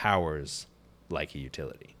monopolistic powers like a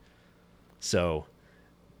utility. So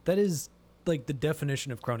that is like the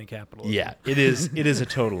definition of crony capitalism. Yeah, it is a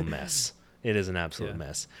total mess. It is an absolute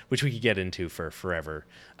mess, which we could get into for forever.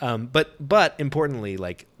 But importantly,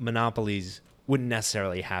 like monopolies wouldn't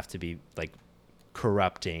necessarily have to be like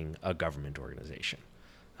corrupting a government organization,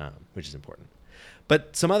 which is important.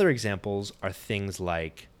 But some other examples are things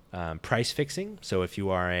like price fixing. So if you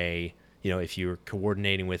are if you're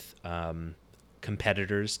coordinating with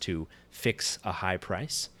competitors to fix a high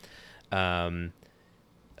price,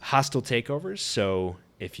 Hostile takeovers. So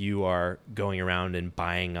if you are going around and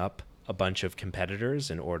buying up a bunch of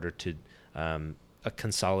competitors in order to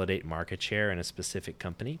consolidate market share in a specific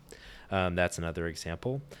company, that's another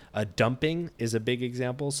example. Dumping is a big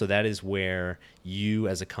example. So that is where you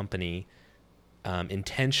as a company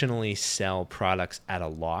intentionally sell products at a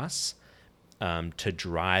loss to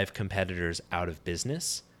drive competitors out of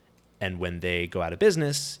business. And when they go out of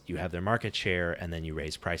business, you have their market share and then you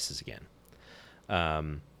raise prices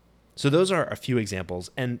again. So those are a few examples.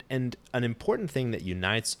 And an important thing that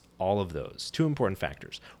unites all of those, two important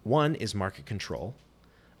factors. One is market control.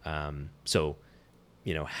 So,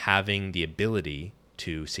 having the ability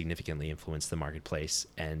to significantly influence the marketplace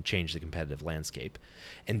and change the competitive landscape.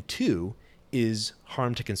 And two is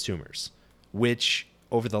harm to consumers, which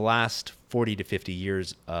over the last 40 to 50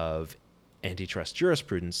 years of antitrust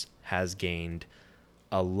jurisprudence has gained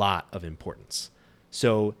a lot of importance.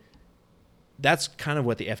 So that's kind of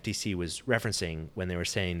what the FTC was referencing when they were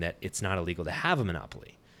saying that it's not illegal to have a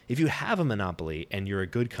monopoly. If you have a monopoly and you're a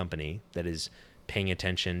good company that is paying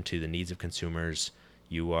attention to the needs of consumers,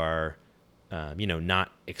 you are,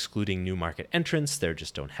 not excluding new market entrants. There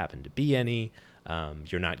just don't happen to be any.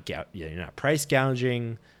 You're not price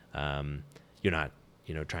gouging. You're not,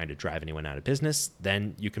 trying to drive anyone out of business.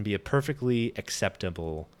 Then you can be a perfectly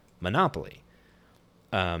acceptable monopoly.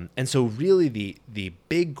 And so really the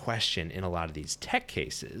big question in a lot of these tech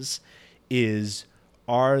cases is,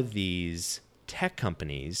 are these tech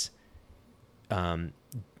companies,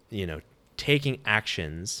 taking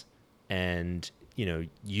actions and,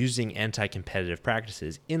 using anti-competitive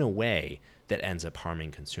practices in a way that ends up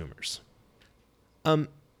harming consumers? And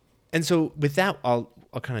so with that, I'll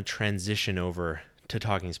kind of transition over to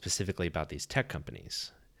talking specifically about these tech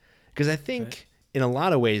companies, because I think in a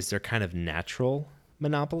lot of ways they're kind of natural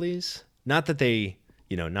monopolies. Not that they,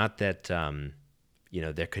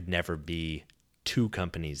 there could never be two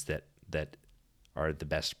companies that are the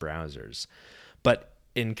best browsers, but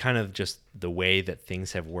in kind of just the way that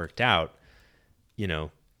things have worked out,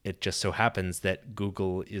 it just so happens that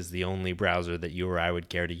Google is the only browser that you or I would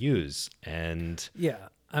care to use. And yeah,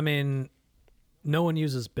 I mean, no one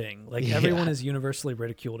uses Bing. Like everyone is universally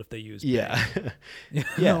ridiculed if they use Bing. Yeah. You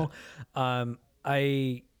know? I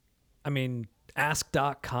mean,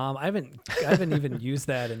 ask.com. I haven't even used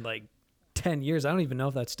that in like 10 years. I don't even know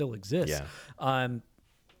if that still exists. Yeah.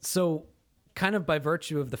 So kind of by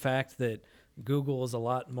virtue of the fact that Google is a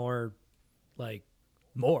lot more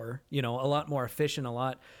a lot more efficient, a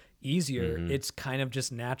lot easier, it's kind of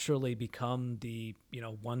just naturally become the,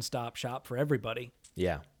 one-stop shop for everybody.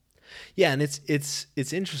 Yeah. Yeah. And it's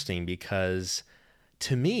interesting because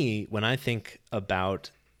to me, when I think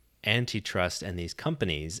about antitrust and these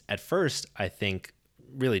companies, at first, I think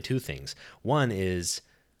really two things. One is,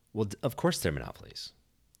 well, of course they're monopolies.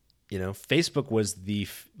 Facebook was the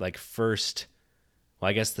first, well,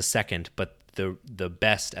 I guess the second, but the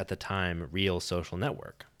best at the time real social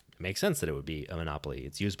network. It makes sense that it would be a monopoly.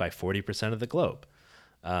 It's used by 40% of the globe.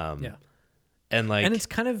 And it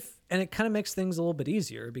kind of makes things a little bit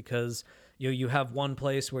easier because you have one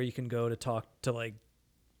place where you can go to talk to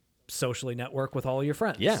socially network with all your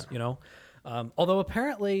friends. Yeah. Although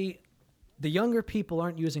apparently the younger people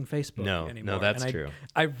aren't using Facebook anymore. No, that's true.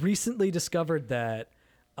 I recently discovered that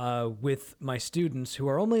with my students who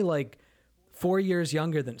are only 4 years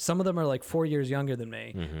younger than, some of them are 4 years younger than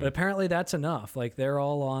me, but apparently that's enough. They're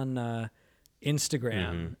all on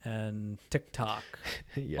Instagram and TikTok,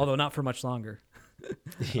 although not for much longer,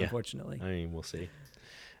 unfortunately. I mean, we'll see.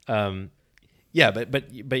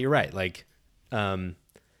 But you're right.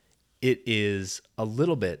 It is a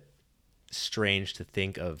little bit strange to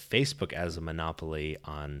think of Facebook as a monopoly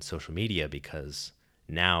on social media because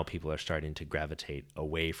now people are starting to gravitate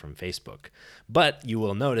away from Facebook. But you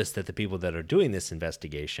will notice that the people that are doing this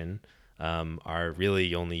investigation are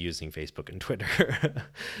really only using Facebook and Twitter.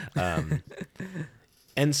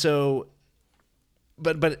 And so,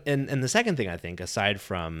 but the second thing I think, aside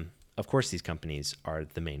from, of course, these companies are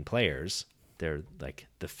the main players. They're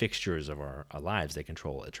the fixtures of our lives. They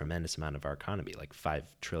control a tremendous amount of our economy, $5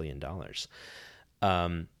 trillion.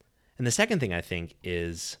 And the second thing I think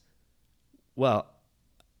is, well,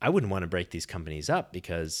 I wouldn't want to break these companies up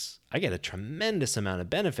because I get a tremendous amount of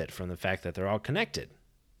benefit from the fact that they're all connected.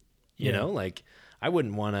 I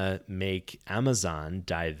wouldn't want to make Amazon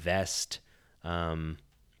divest, the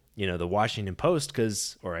Washington Post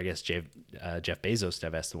or I guess Jeff Bezos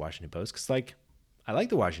divest the Washington Post because I like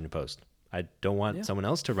the Washington Post. I don't want someone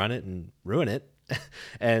else to run it and ruin it.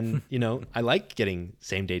 And, I like getting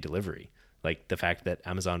same day delivery. The fact that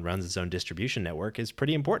Amazon runs its own distribution network is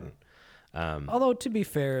pretty important. Although, to be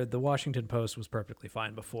fair, the Washington Post was perfectly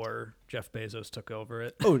fine before Jeff Bezos took over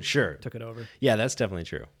it. Oh, sure. Took it over. Yeah, that's definitely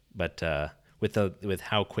true. But with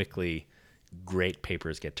how quickly great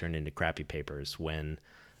papers get turned into crappy papers when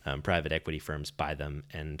private equity firms buy them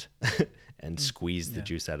and squeeze the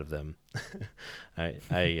juice out of them,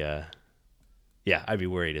 I'd be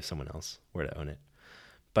worried if someone else were to own it.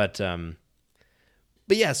 But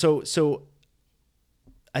yeah, so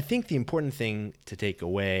I think the important thing to take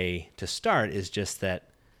away to start is just that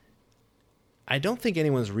I don't think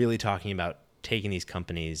anyone's really talking about taking these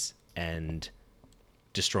companies and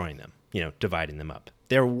destroying them, dividing them up.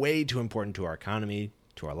 They're way too important to our economy,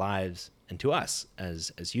 to our lives, and to us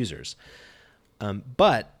as users.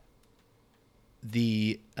 But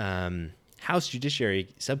the House Judiciary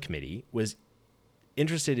Subcommittee was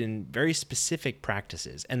interested in very specific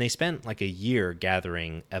practices, and they spent like a year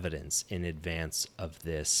gathering evidence in advance of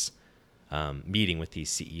this meeting with these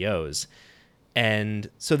CEOs. And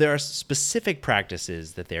so there are specific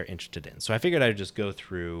practices that they're interested in. So I figured I'd just go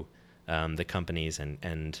through the companies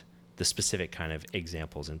and the specific kind of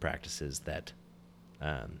examples and practices that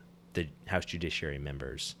the House Judiciary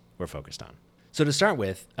members were focused on. So to start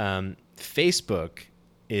with, Facebook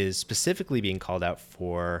is specifically being called out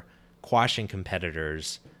for quashing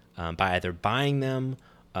competitors by either buying them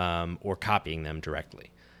or copying them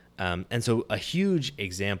directly. And so a huge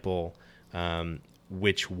example,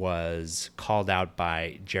 which was called out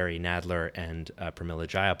by Jerry Nadler and Pramila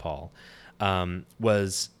Jayapal,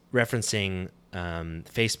 was referencing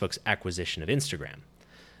Facebook's acquisition of Instagram.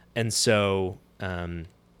 And so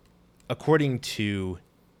according to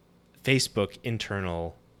Facebook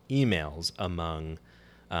internal emails among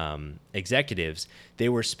executives, they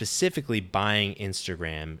were specifically buying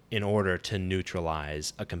Instagram in order to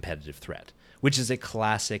neutralize a competitive threat, which is a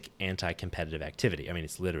classic anti-competitive activity. I mean,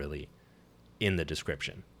 it's literally in the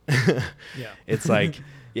description. Yeah. It's like,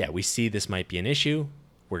 yeah, we see this might be an issue.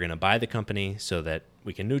 We're going to buy the company so that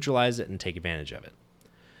we can neutralize it and take advantage of it.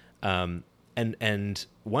 And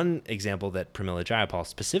one example that Pramila Jayapal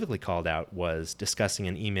specifically called out was discussing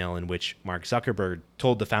an email in which Mark Zuckerberg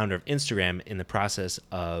told the founder of Instagram in the process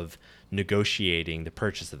of negotiating the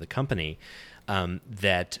purchase of the company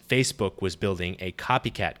that Facebook was building a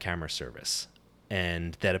copycat camera service,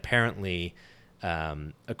 and that apparently,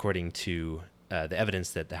 according to the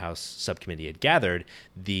evidence that the House subcommittee had gathered,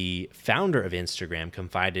 the founder of Instagram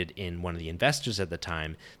confided in one of the investors at the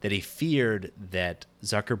time that he feared that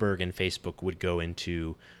Zuckerberg and Facebook would go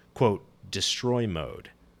into, quote, destroy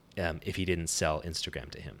mode if he didn't sell Instagram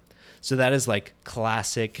to him. So that is like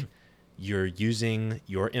classic, you're using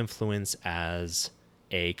your influence as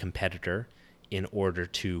a competitor in order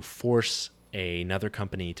to force another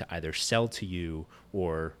company to either sell to you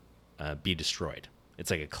or be destroyed. It's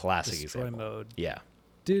like a classic Destroy example. mode. Yeah.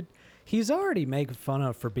 Dude, he's already made fun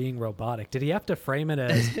of for being robotic. Did he have to frame it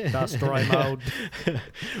as destroy mode?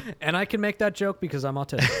 And I can make that joke because I'm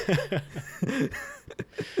autistic.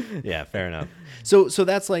 Yeah, fair enough. So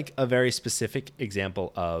that's like a very specific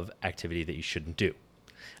example of activity that you shouldn't do.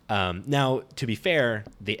 Now, to be fair,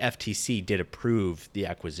 the FTC did approve the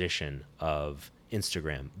acquisition of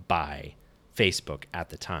Instagram by Facebook at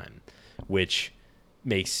the time, which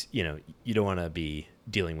makes, you don't want to be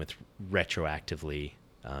dealing with retroactively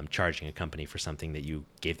charging a company for something that you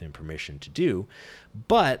gave them permission to do.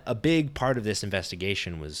 But a big part of this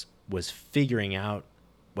investigation was figuring out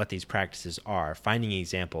what these practices are, finding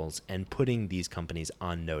examples, and putting these companies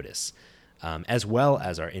on notice, as well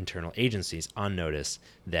as our internal agencies on notice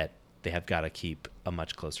that they have got to keep a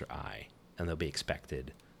much closer eye, and they'll be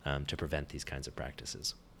expected to prevent these kinds of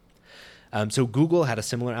practices. So Google had a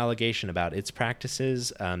similar allegation about its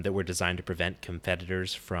practices that were designed to prevent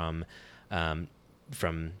competitors from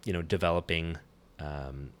developing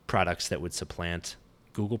products that would supplant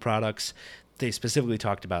Google products. They specifically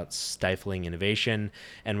talked about stifling innovation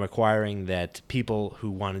and requiring that people who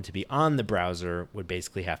wanted to be on the browser would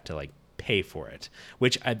basically have to pay for it,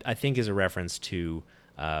 which I think is a reference to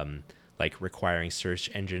requiring search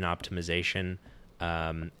engine optimization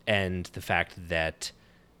and the fact that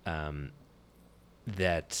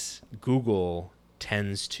that Google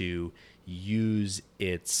tends to use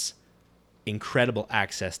its incredible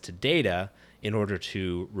access to data in order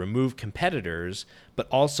to remove competitors, but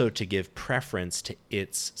also to give preference to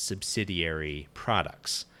its subsidiary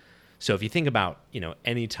products. So if you think about,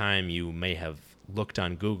 any time you may have looked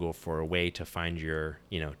on Google for a way to find your,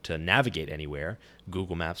 to navigate anywhere,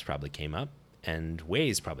 Google Maps probably came up and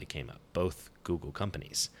Waze probably came up, both Google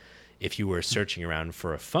companies. If you were searching around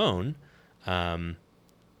for a phone, they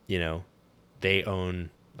own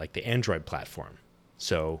the Android platform.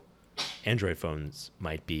 So Android phones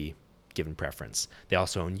might be given preference. They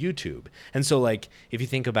also own YouTube. And so like if you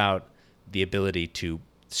think about the ability to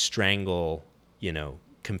strangle,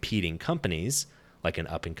 competing companies like an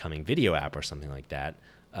up and coming video app or something like that,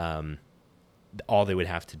 all they would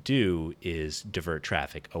have to do is divert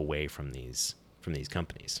traffic away from these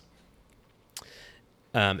companies.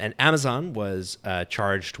 And Amazon was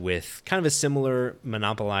charged with kind of a similar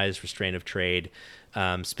monopolized restraint of trade,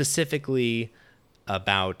 specifically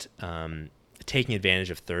about taking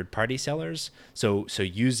advantage of third-party sellers. So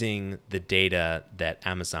using the data that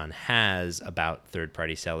Amazon has about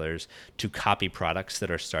third-party sellers to copy products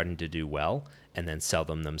that are starting to do well and then sell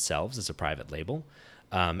them themselves as a private label.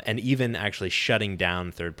 And even actually shutting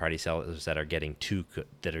down third-party sellers that are getting too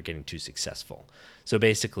successful. So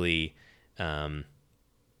basically,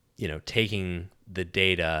 taking the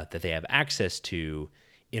data that they have access to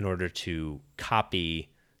in order to copy,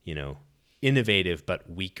 innovative but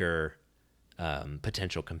weaker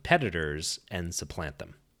potential competitors and supplant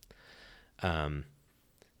them.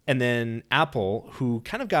 And then Apple, who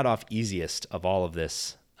kind of got off easiest of all of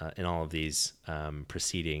this in all of these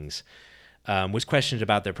proceedings, was questioned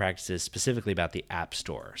about their practices, specifically about the App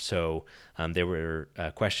Store. So they were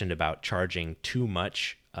questioned about charging too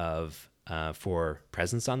much for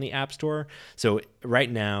presence on the App Store. So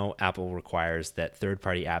right now, Apple requires that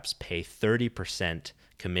third-party apps pay 30%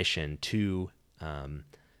 commission to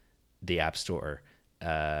the App Store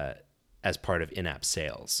as part of in-app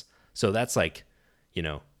sales. So that's like,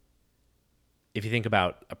 if you think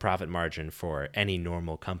about a profit margin for any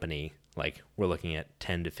normal company, like we're looking at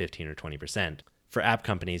 10 to 15 or 20%. For app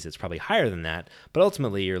companies, it's probably higher than that. But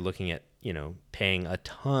ultimately, you're looking at, paying a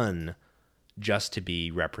ton just to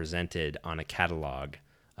be represented on a catalog,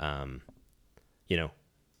 that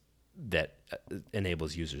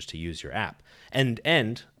enables users to use your app.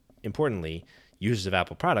 And importantly, users of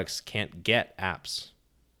Apple products can't get apps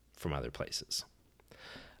from other places.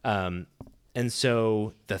 And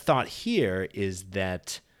so the thought here is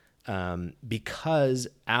that because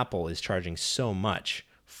Apple is charging so much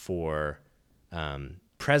for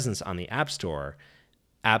presence on the App Store,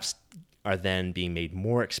 apps are then being made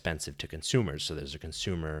more expensive to consumers. So there's a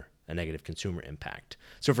negative consumer impact.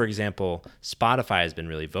 So for example, Spotify has been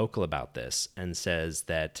really vocal about this and says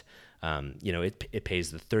that it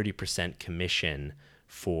pays the 30% commission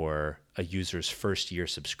for a user's first year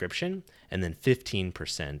subscription and then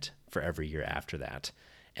 15% for every year after that.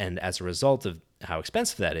 And as a result of how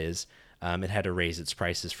expensive that is, it had to raise its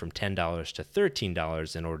prices from $10 to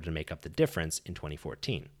 $13 in order to make up the difference in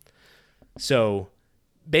 2014. So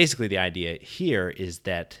basically the idea here is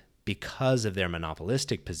that because of their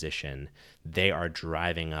monopolistic position, they are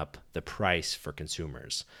driving up the price for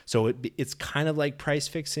consumers. So it's kind of like price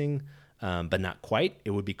fixing, but not quite.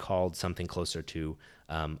 It would be called something closer to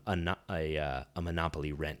a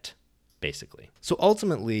monopoly rent, basically. So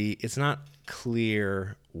ultimately, it's not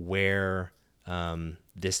clear where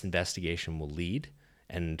this investigation will lead.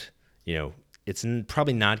 And, it's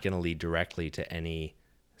probably not going to lead directly to any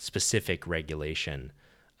specific regulation.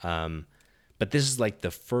 But this is like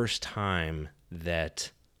the first time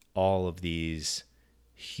that all of these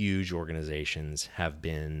huge organizations have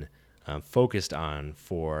been focused on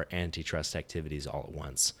for antitrust activities all at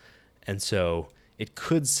once. And so it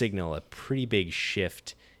could signal a pretty big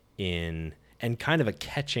shift in and kind of a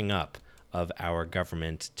catching up of our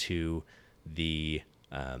government to the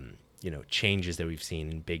changes that we've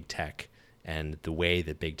seen in big tech and the way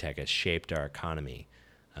that big tech has shaped our economy.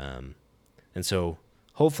 And so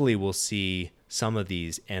hopefully we'll see some of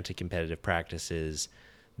these anti-competitive practices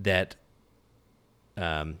that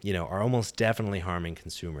are almost definitely harming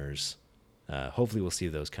consumers. Hopefully we'll see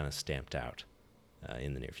those kind of stamped out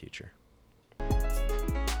in the near future.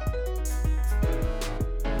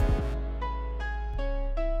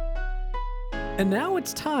 And now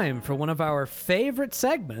it's time for one of our favorite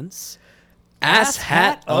segments, Ass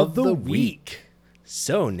Hat of the Week.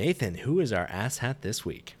 So, Nathan, who is our ass hat this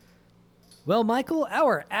week? Well, Michael,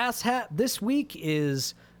 our ass hat this week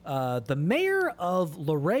is the mayor of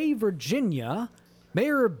Luray, Virginia,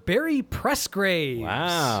 Mayor Barry Pressgraves.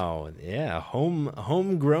 Wow. Yeah,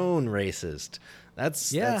 homegrown racist.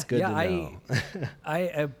 That's good to know.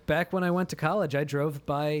 I back when I went to college, I drove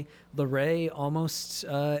by Luray almost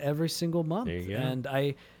every single month. There you go.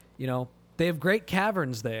 And they have great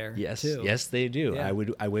caverns there. Yes, too. yes, they do. Yeah.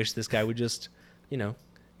 I wish this guy would just,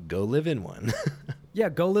 go live in one. Yeah,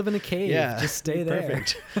 go live in a cave. Yeah, just stay there.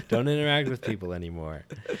 Perfect. Don't interact with people anymore.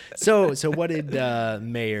 So what did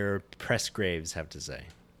Mayor Pressgraves have to say?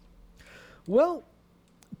 Well,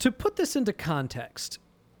 to put this into context,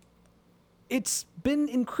 it's been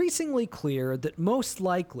increasingly clear that most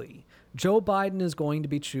likely Joe Biden is going to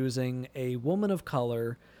be choosing a woman of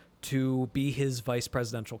color to be his vice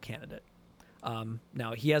presidential candidate.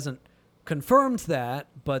 Now, he hasn't confirmed that,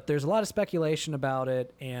 but there's a lot of speculation about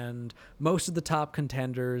it, and most of the top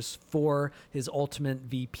contenders for his ultimate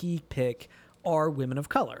VP pick are women of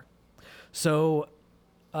color. So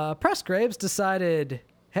Pressgraves decided,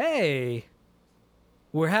 hey,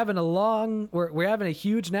 we're having a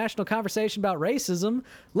huge national conversation about racism.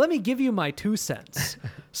 Let me give you my 2 cents.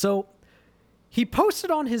 So he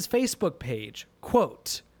posted on his Facebook page,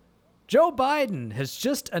 quote, Joe Biden has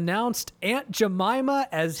just announced Aunt Jemima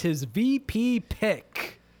as his VP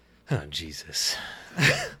pick. Oh, Jesus.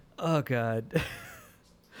 Oh, God.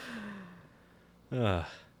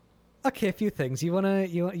 Okay, a few things. You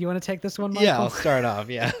wanna take this one, Michael? Yeah, I'll start off.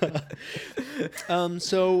 Yeah.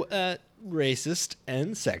 Racist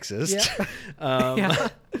and sexist. Yeah.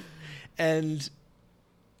 And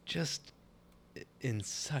just in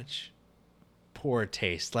such poor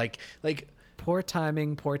taste. Like Poor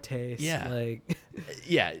timing, poor taste. Yeah.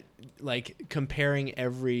 Yeah, like comparing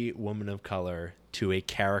every woman of color to a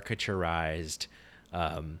caricaturized,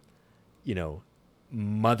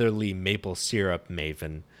 motherly maple syrup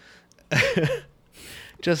maven.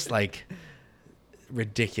 Just like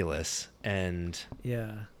ridiculous. And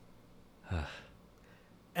yeah.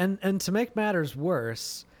 And to make matters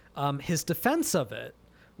worse, his defense of it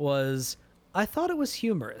was, I thought it was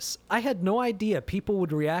humorous. I had no idea people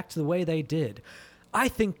would react the way they did. I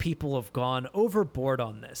think people have gone overboard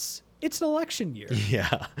on this. It's an election year.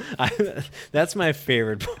 Yeah, that's my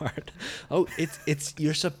favorite part. Oh, it's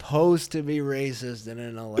you're supposed to be racist in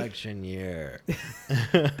an election year.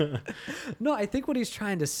 No, I think what he's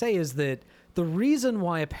trying to say is that the reason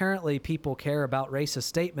why apparently people care about racist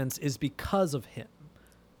statements is because of him.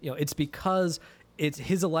 It's because it's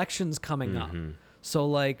his election's coming up. So,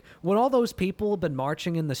 like, when all those people have been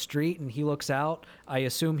marching in the street and he looks out, I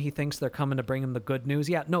assume he thinks they're coming to bring him the good news.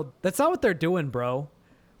 Yeah, no, that's not what they're doing, bro.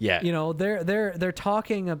 Yeah. They're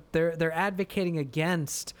talking, they're advocating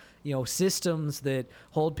against, systems that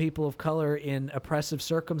hold people of color in oppressive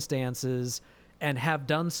circumstances and have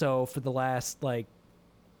done so for the last,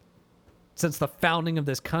 since the founding of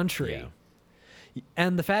this country. Yeah.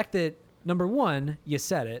 And the fact that, number one, you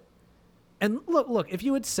said it. And look, if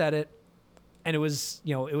you had said it, and it was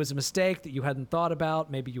a mistake that you hadn't thought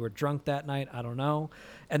about. Maybe you were drunk that night. I don't know.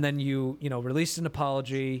 And then you released an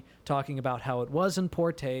apology talking about how it was in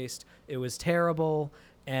poor taste. It was terrible.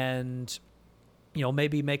 And,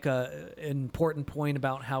 maybe make an important point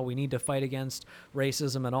about how we need to fight against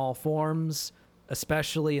racism in all forms,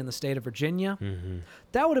 especially in the state of Virginia. Mm-hmm.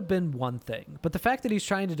 That would have been one thing. But the fact that he's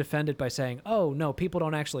trying to defend it by saying, oh, no, people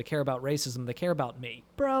don't actually care about racism. They care about me.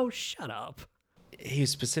 Bro, shut up.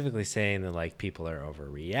 He's specifically saying that people are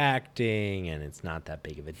overreacting and it's not that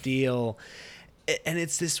big of a deal. And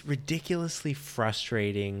it's this ridiculously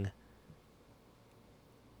frustrating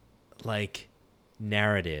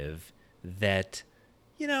narrative that,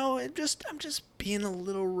 I'm just being a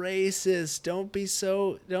little racist. Don't be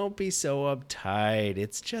so uptight.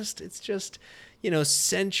 It's just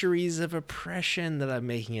centuries of oppression that I'm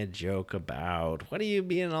making a joke about. What are you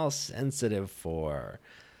being all sensitive for?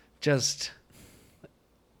 Just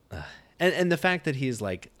and the fact that he's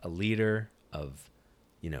a leader of,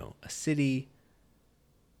 a city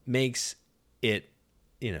makes it,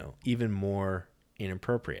 even more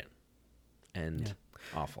inappropriate and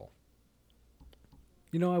awful.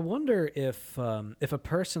 I wonder if a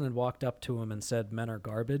person had walked up to him and said men are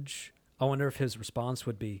garbage, I wonder if his response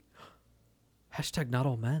would be, #not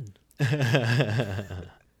all men.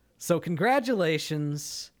 So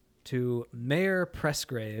congratulations to Mayor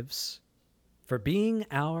Pressgraves for being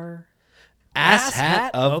our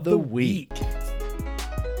asshat of the week.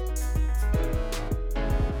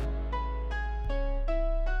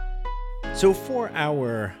 So for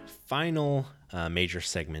our final major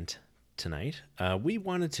segment tonight, we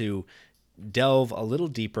wanted to delve a little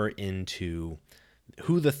deeper into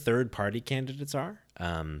who the third-party candidates are,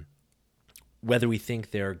 whether we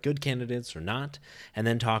think they're good candidates or not, and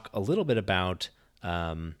then talk a little bit about,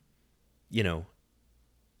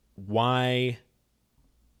 why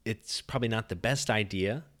it's probably not the best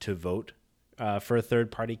idea to vote for a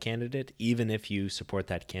third-party candidate, even if you support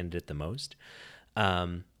that candidate the most.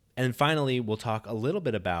 And finally, we'll talk a little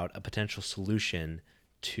bit about a potential solution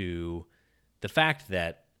to the fact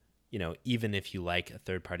that, even if you like a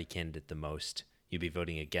third-party candidate the most, you'd be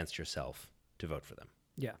voting against yourself to vote for them.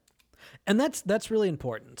 Yeah. And that's really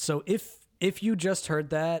important. So if you just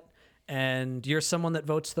heard that and you're someone that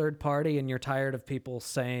votes third party and you're tired of people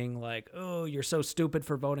saying like, oh, you're so stupid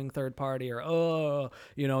for voting third party, or, oh,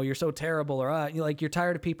 you're so terrible, or you're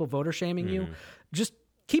tired of people voter shaming you, just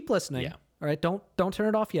keep listening. Yeah. All right. Don't turn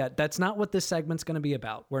it off yet. That's not what this segment's going to be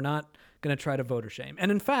about. We're not going to try to voter shame.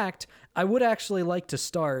 And in fact, I would actually like to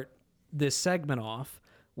start this segment off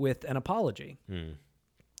with an apology,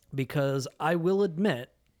 because I will admit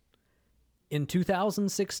in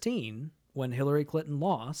 2016, when Hillary Clinton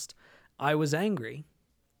lost, I was angry,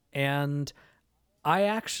 and I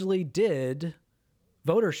actually did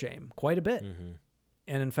voter shame quite a bit.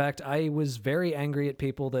 And in fact, I was very angry at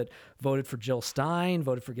people that voted for Jill Stein,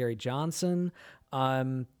 voted for Gary Johnson.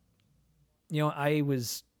 I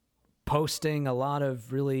was posting a lot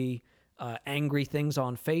of really angry things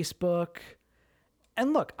on Facebook.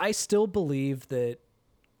 And look, I still believe that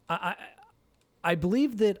I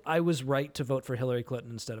believe that I was right to vote for Hillary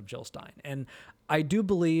Clinton instead of Jill Stein. And I do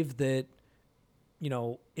believe that,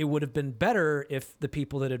 it would have been better if the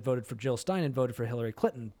people that had voted for Jill Stein had voted for Hillary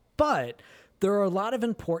Clinton. But there are a lot of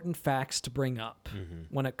important facts to bring up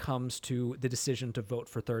when it comes to the decision to vote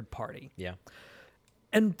for third party. Yeah.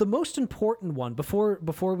 And the most important one,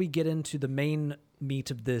 before we get into the main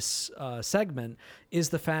meat of this segment, is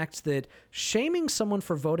the fact that shaming someone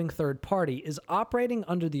for voting third party is operating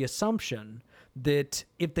under the assumption that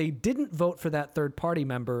if they didn't vote for that third party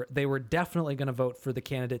member, they were definitely going to vote for the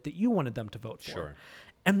candidate that you wanted them to vote for. Sure.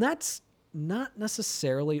 And that's not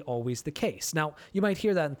necessarily always the case. Now, you might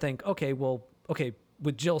hear that and think, okay,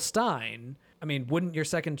 with Jill Stein, I mean, wouldn't your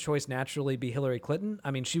second choice naturally be Hillary Clinton?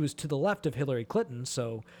 I mean, she was to the left of Hillary Clinton,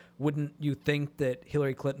 so wouldn't you think that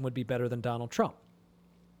Hillary Clinton would be better than Donald Trump?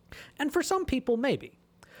 And for some people, maybe.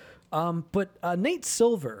 But Nate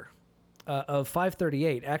Silver of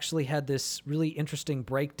 538 actually had this really interesting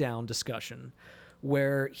breakdown discussion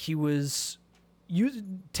where he was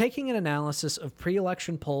taking an analysis of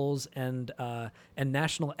pre-election polls and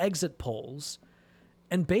national exit polls,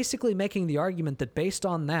 and basically making the argument that based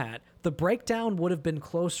on that, the breakdown would have been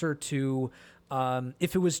closer to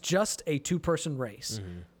if it was just a two-person race.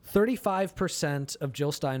 35% of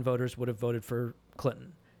Jill Stein voters would have voted for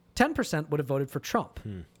Clinton. 10% would have voted for Trump.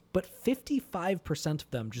 But 55%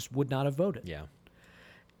 of them just would not have voted. Yeah.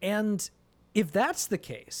 And if that's the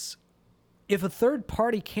case, if a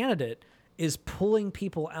third-party candidate is pulling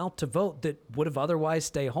people out to vote that would have otherwise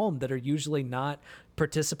stayed home, that are usually not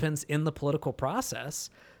participants in the political process,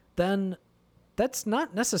 then that's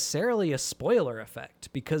not necessarily a spoiler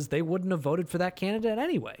effect, because they wouldn't have voted for that candidate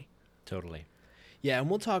anyway. Totally. Yeah, and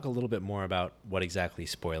we'll talk a little bit more about what exactly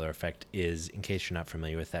spoiler effect is, in case you're not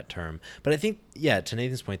familiar with that term. But I think, yeah, to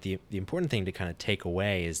Nathan's point, the important thing to kind of take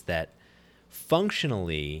away is that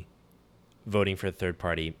functionally, voting for a third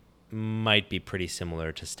party might be pretty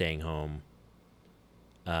similar to staying home.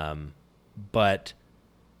 But,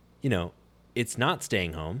 it's not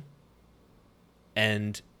staying home,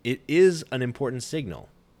 and it is an important signal.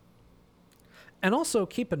 And also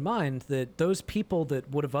keep in mind that those people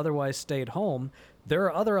that would have otherwise stayed home, there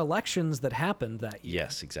are other elections that happened that year.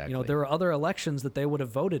 Yes, exactly. There are other elections that they would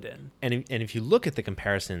have voted in. And if you look at the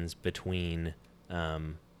comparisons between,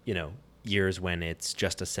 years when it's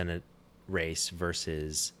just a Senate race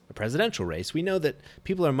versus a presidential race, we know that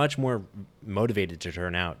people are much more motivated to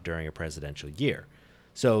turn out during a presidential year.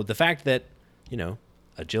 So the fact that,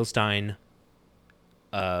 a Jill Stein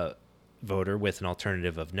voter with an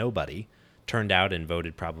alternative of nobody turned out and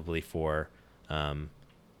voted probably for,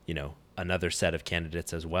 another set of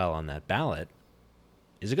candidates as well on that ballot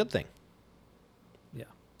is a good thing. Yeah.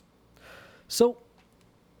 So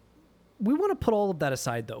we want to put all of that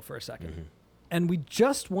aside, though, for a second. And we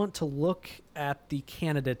just want to look at the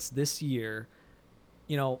candidates this year,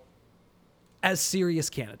 as serious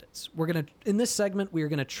candidates. In this segment, we are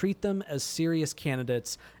going to treat them as serious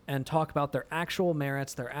candidates and talk about their actual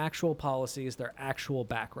merits, their actual policies, their actual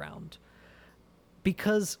background.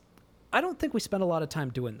 Because I don't think we spend a lot of time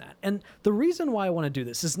doing that. And the reason why I want to do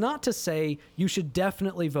this is not to say you should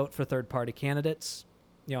definitely vote for third-party candidates.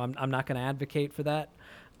 I'm not going to advocate for that.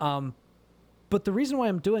 But the reason why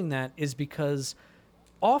I'm doing that is because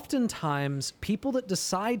oftentimes people that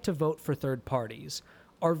decide to vote for third parties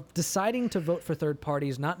are deciding to vote for third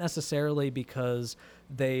parties not necessarily because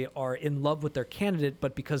they are in love with their candidate,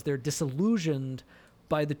 but because they're disillusioned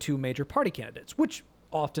by the two major party candidates, which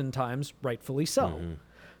oftentimes rightfully so.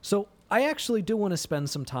 So I actually do want to spend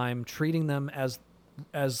some time treating them as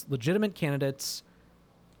legitimate candidates,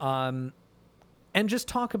 and just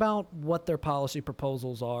talk about what their policy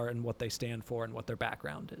proposals are and what they stand for and what their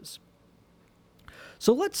background is.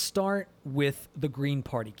 So let's start with the Green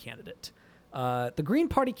Party candidate. The Green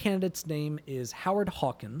Party candidate's name is Howard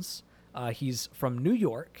Hawkins. He's from New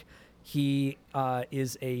York. He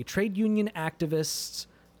is a trade union activist.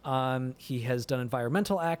 He has done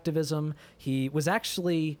environmental activism. He was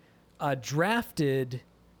actually drafted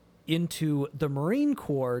into the Marine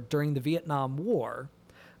Corps during the Vietnam War,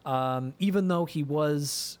 even though he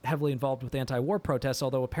was heavily involved with anti-war protests,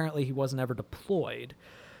 although apparently he wasn't ever deployed.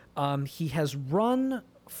 He has run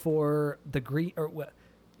for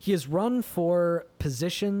he has run for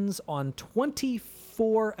positions on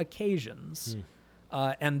 24 occasions.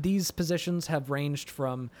 And these positions have ranged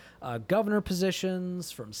from governor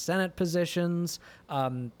positions, from Senate positions,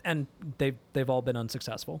 and they've all been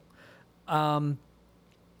unsuccessful.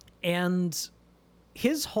 And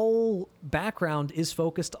his whole background is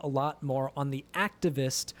focused a lot more on the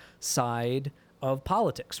activist side of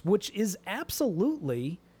politics, which is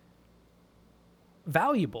absolutely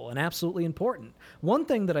valuable and absolutely important. One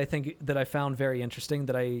thing that I think that I found very interesting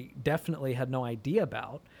that I definitely had no idea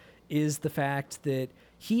about is the fact that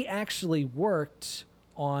he actually worked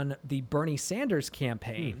on the Bernie Sanders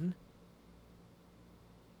campaign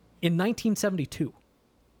in 1972.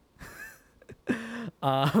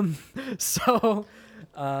 So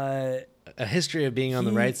a history of being on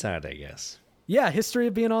the right side, I guess. Yeah, history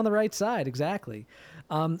of being on the right side, exactly.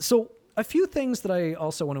 So a few things that I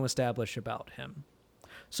also want to establish about him.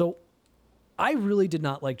 So I really did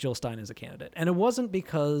not like Jill Stein as a candidate. And it wasn't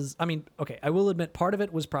because, I mean, okay, I will admit part of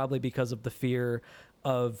it was probably because of the fear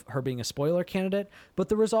of her being a spoiler candidate, but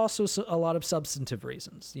there was also a lot of substantive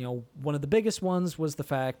reasons. You know, one of the biggest ones was the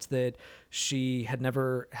fact that she had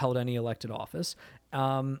never held any elected office.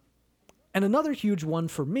 And another huge one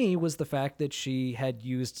for me was the fact that she had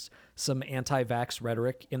used some anti-vax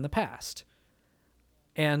rhetoric in the past.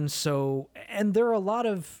 And there are a lot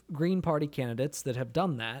of Green Party candidates that have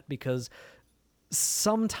done that because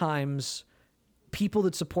sometimes people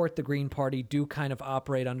that support the Green Party do kind of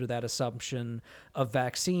operate under that assumption of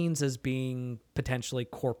vaccines as being potentially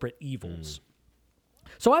corporate evils.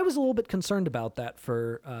 So I was a little bit concerned about that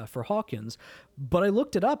for Hawkins, but I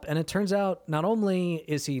looked it up, and it turns out not only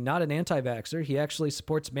is he not an anti-vaxxer, he actually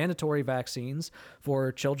supports mandatory vaccines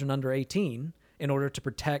for children under 18 in order to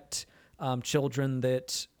protect children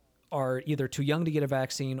that are either too young to get a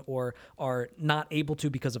vaccine or are not able to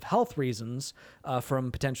because of health reasons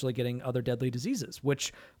from potentially getting other deadly diseases,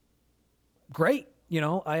 which, great. You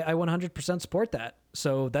know, I 100% support that.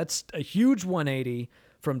 So that's a huge 180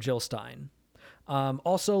 from Jill Stein.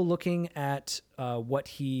 Also looking at what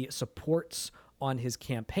he supports on his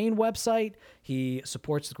campaign website, he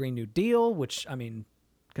supports the Green New Deal, which, I mean,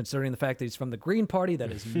 considering the fact that he's from the Green Party, that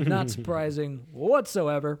is not surprising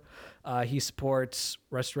whatsoever. He supports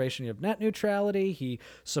restoration of net neutrality. He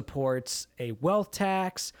supports a wealth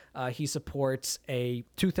tax. He supports a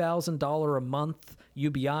 $2,000 a month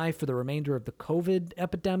UBI for the remainder of the COVID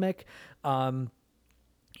epidemic.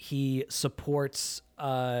 He supports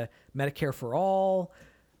Medicare for all.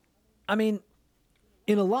 I mean,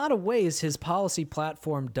 in a lot of ways, his policy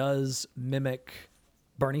platform does mimic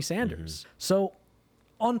Bernie Sanders. So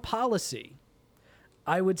on policy,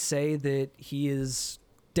 I would say that he is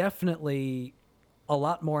definitely a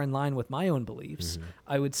lot more in line with my own beliefs.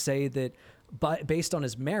 I would say that based on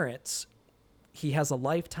his merits, he has a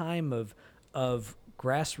lifetime of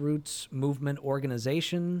grassroots movement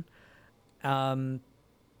organization. My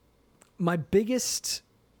biggest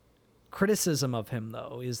criticism of him,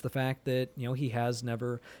 though, is the fact that, you know, he has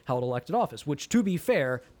never held elected office, which, to be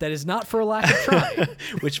fair, that is not for a lack of trying.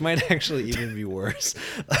 Which might actually even be worse.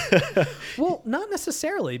 Well, not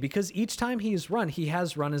necessarily, because each time he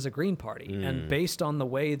has run as a Green Party. And based on the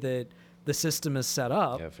way that the system is set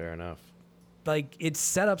up, Yeah, fair enough. like, it's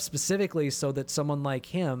set up specifically so that someone like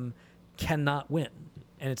him cannot win.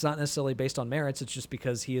 And it's not necessarily based on merits. It's just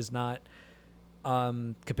because he is not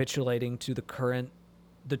capitulating to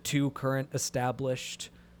the two current established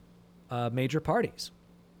major parties.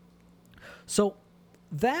 So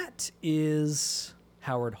that is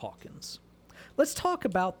Howard Hawkins. Let's talk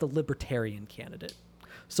about the Libertarian candidate.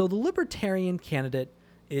 So the Libertarian candidate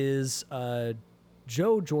is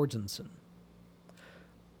Jo Jorgensen.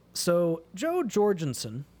 So Jo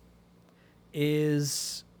Jorgensen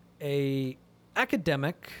is a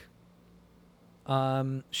academic.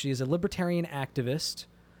 She is a libertarian activist.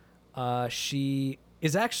 She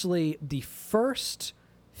is actually the first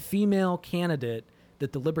female candidate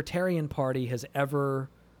that the Libertarian Party has ever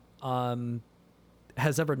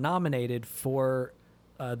nominated for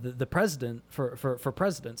the president for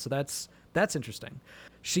president. So that's interesting.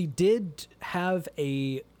 She did have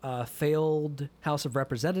a failed House of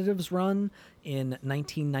Representatives run in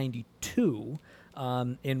 1992,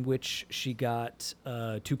 in which she got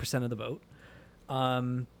 2% of the vote.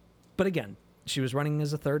 but again, she was running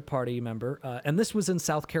as a third-party member, and this was in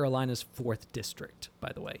South Carolina's 4th District,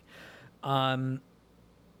 by the way. And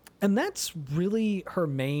that's really her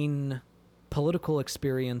main political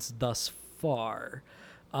experience thus far.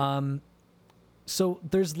 So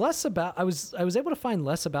there's less about, I was able to find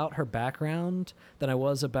less about her background than I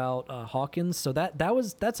was about Hawkins. So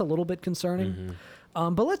that's a little bit concerning.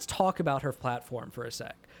 But let's talk about her platform for a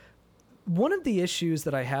sec. One of the issues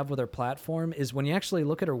that I have with her platform is when you actually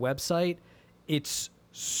look at her website, it's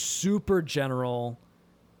super general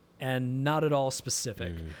and not at all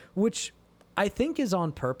specific, which I think is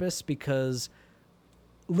on purpose because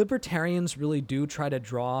libertarians really do try to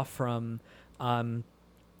draw from both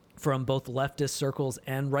leftist circles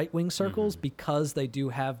and right-wing circles because they do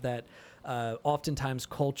have that oftentimes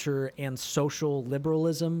culture and social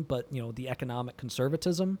liberalism, but the economic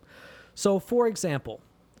conservatism. So, for example,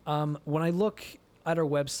 when I look at her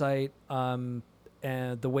website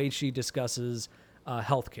and the way she discusses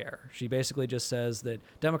healthcare, she basically just says that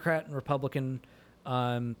Democrat and Republican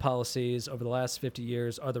policies over the last 50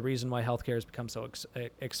 years are the reason why healthcare has become so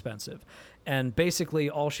expensive. And basically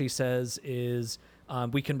all she says is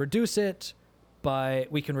we can reduce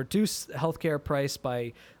healthcare price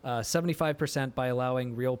by 75% by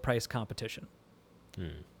allowing real price competition.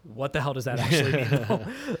 What the hell does that actually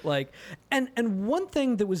mean? And one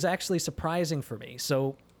thing that was actually surprising for me,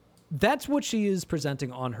 so that's what she is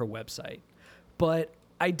presenting on her website. But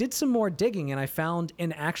I did some more digging and I found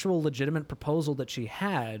an actual legitimate proposal that she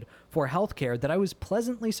had for healthcare that I was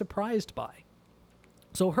pleasantly surprised by.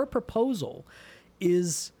 So her proposal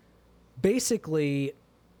is basically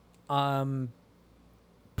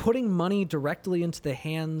putting money directly into the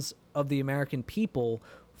hands of the American people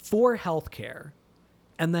for healthcare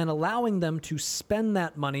and then allowing them to spend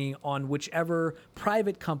that money on whichever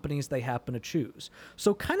private companies they happen to choose.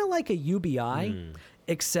 So kind of like a UBI,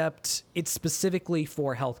 except it's specifically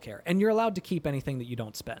for healthcare, and you're allowed to keep anything that you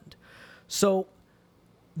don't spend. So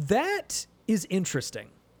that is interesting.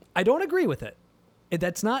 I don't agree with it.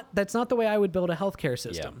 That's not the way I would build a healthcare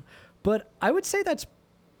system. Yeah. But I would say that's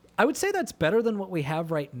better than what we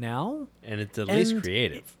have right now. And it's at least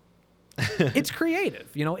creative. It's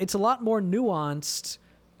creative. It's a lot more nuanced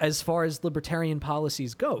as far as libertarian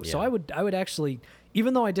policies go. Yeah. So I would actually,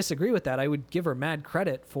 even though I disagree with that, I would give her mad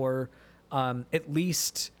credit for at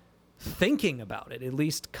least thinking about it, at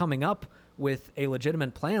least coming up with a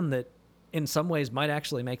legitimate plan that in some ways might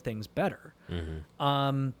actually make things better.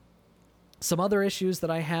 Some other issues that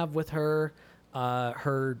I have with her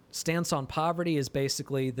stance on poverty is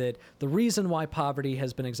basically that the reason why poverty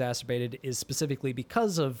has been exacerbated is specifically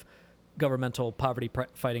because of governmental poverty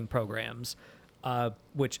fighting programs,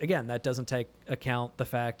 which, again, that doesn't take account the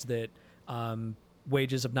fact that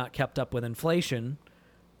wages have not kept up with inflation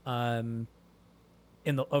over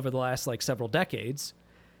the last several decades.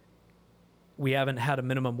 We haven't had a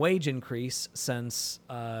minimum wage increase since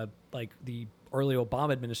the early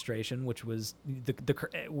Obama administration, which was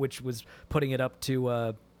which was putting it up to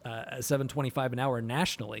 $7.25 an hour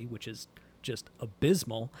nationally, which is just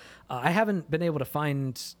abysmal. I haven't been able to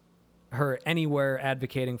find her anywhere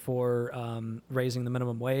advocating for raising the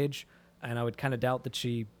minimum wage, and I would kind of doubt that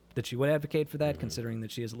she would advocate for that, considering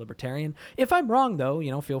that she is a libertarian. If I'm wrong,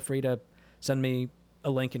 though, feel free to send me a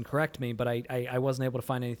link and correct me, but I wasn't able to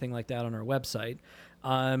find anything like that on her website.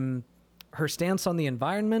 Her stance on the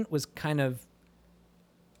environment was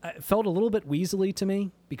felt a little bit weaselly to me,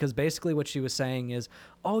 because basically what she was saying is,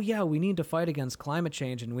 oh yeah, we need to fight against climate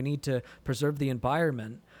change and we need to preserve the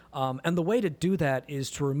environment. And the way to do that is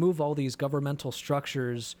to remove all these governmental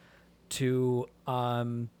structures to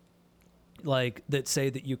that say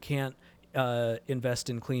that you can't invest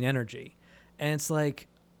in clean energy. And it's like,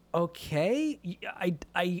 okay,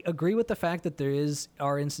 I agree with the fact that there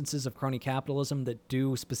are instances of crony capitalism that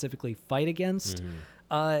do specifically fight against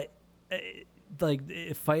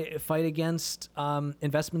fight against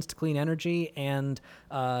investments to clean energy and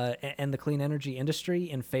the clean energy industry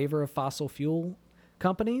in favor of fossil fuel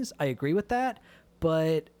companies. I agree with that,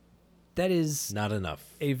 but that is not enough.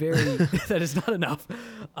 That is not enough.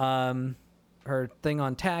 Her thing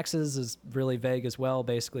on taxes is really vague as well,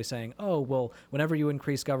 basically saying, oh, well, whenever you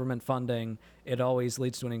increase government funding, it always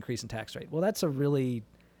leads to an increase in tax rate. Well, that's not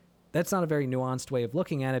a very nuanced way of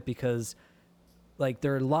looking at it, because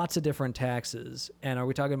there are lots of different taxes. And are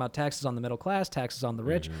we talking about taxes on the middle class, taxes on the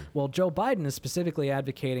rich? Well, Joe Biden is specifically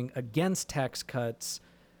advocating against tax cuts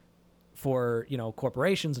for,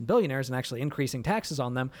 corporations and billionaires and actually increasing taxes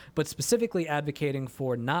on them, but specifically advocating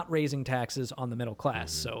for not raising taxes on the middle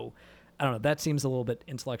class. So I don't know, that seems a little bit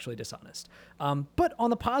intellectually dishonest. But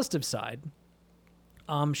on the positive side,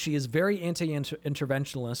 She is very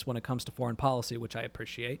anti-interventionalist when it comes to foreign policy, which I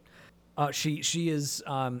appreciate. She is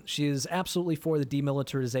absolutely for the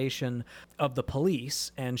demilitarization of the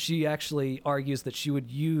police, and she actually argues that she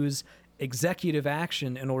would use executive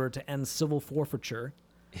action in order to end civil forfeiture.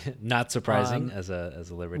 Not surprising as a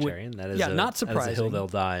libertarian. That is not surprising. That is a hill they'll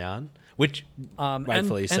die on, which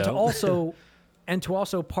rightfully so. And to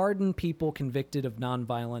also pardon people convicted of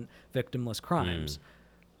nonviolent victimless crimes.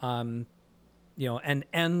 And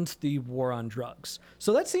end the war on drugs.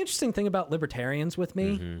 So that's the interesting thing about libertarians with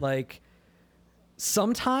me. Like,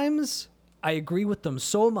 sometimes I agree with them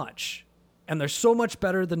so much, and they're so much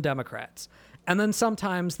better than Democrats. And then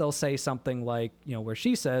sometimes they'll say something like, where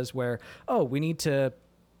she says, we need to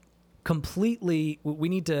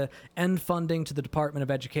end funding to the Department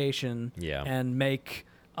of Education and make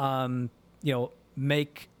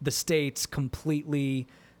the states completely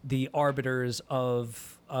the arbiters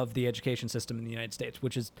of the education system in the United States,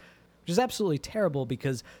 which is absolutely terrible,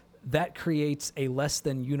 because that creates a less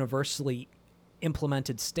than universally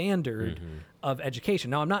implemented standard of education.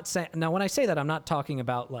 Now, when I say that, I'm not talking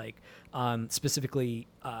about specifically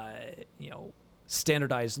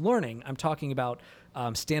standardized learning. I'm talking about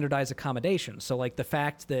standardized accommodation. So like the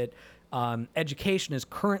fact that education is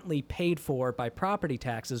currently paid for by property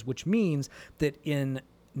taxes, which means that in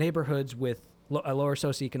neighborhoods with a lower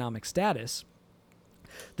socioeconomic status,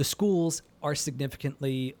 the schools are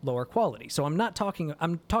significantly lower quality. So I'm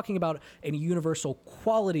talking about a universal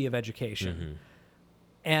quality of education.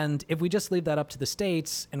 And if we just leave that up to the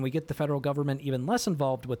states and we get the federal government even less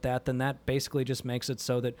involved with that, then that basically just makes it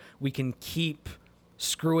so that we can keep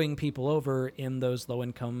screwing people over in those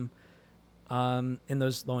low-income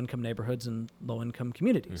neighborhoods and low-income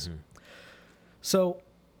communities. So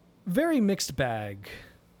very mixed bag,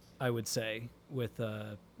 I would say, with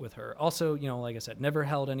her. Also, like I said, never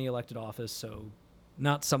held any elected office, so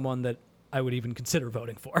not someone that I would even consider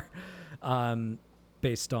voting for,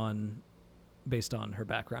 based on her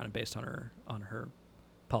background and based on her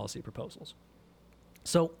policy proposals.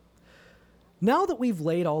 So now that we've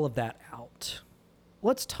laid all of that out,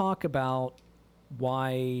 let's talk about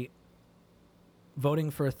why voting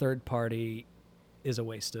for a third party is a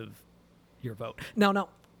waste of your vote. Now,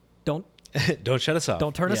 don't shut us off.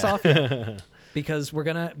 Don't turn us off yet, because we're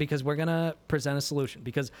gonna present a solution.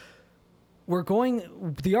 Because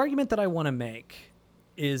the argument that I want to make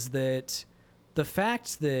is that the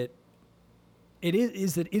fact that it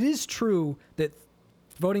is true that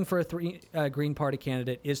voting for a Green Party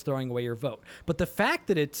candidate is throwing away your vote. But the fact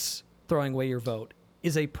that it's throwing away your vote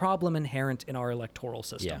is a problem inherent in our electoral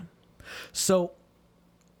system. So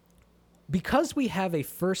because we have a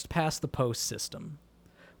first past the post system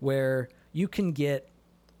where you can get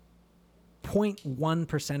 0.1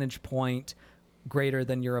 percentage point greater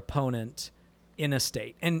than your opponent in a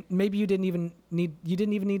state, and maybe you didn't even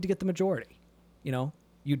need to get the majority. Your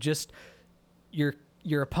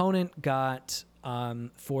opponent got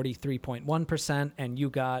 43.1% and you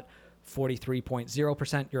got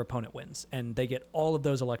 43.0%, your opponent wins, and they get all of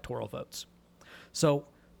those electoral votes. So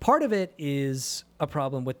part of it is a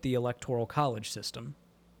problem with the electoral college system,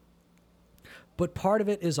 but part of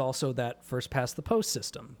it is also that first past the post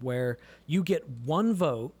system where you get one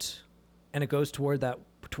vote and it goes towards that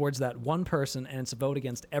one person, and it's a vote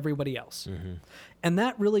against everybody else. And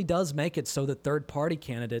that really does make it so that third party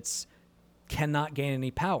candidates cannot gain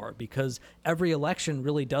any power, because every election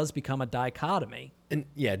really does become a dichotomy. And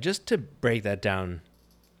just to break that down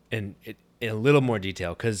in a little more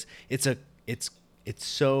detail, because it's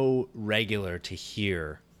so regular to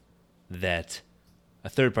hear that a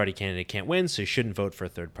third party candidate can't win, so you shouldn't vote for a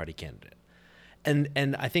third party candidate.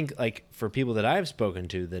 And I think, like, for people that I've spoken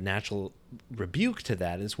to, the natural rebuke to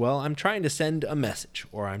that is, well, I'm trying to send a message,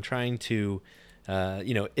 or I'm trying to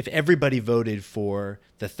if everybody voted for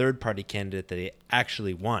the third party candidate that they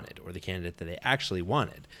actually wanted, or the candidate that they actually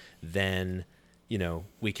wanted, then,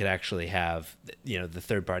 we could actually have, the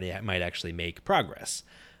third party might actually make progress.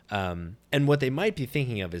 And what they might be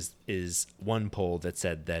thinking of is one poll that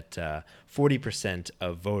said that 40%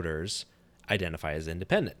 of voters identify as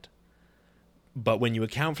independent. But when you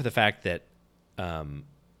account for the fact that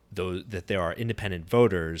that there are independent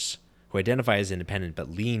voters who identify as independent but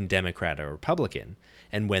lean Democrat or Republican,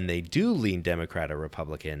 and when they do lean Democrat or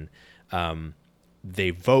Republican, they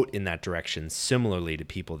vote in that direction similarly to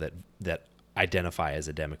people that identify as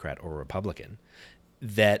a Democrat or Republican,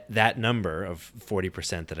 that number of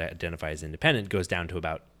 40% that identify as independent goes down to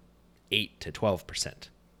about 8 to 12%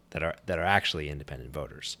 that are actually independent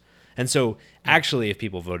voters. And so actually, if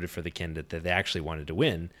people voted for the candidate that they actually wanted to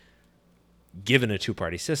win, given a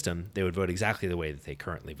two-party system, they would vote exactly the way that they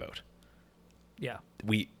currently vote. Yeah.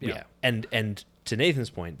 Yeah. And to Nathan's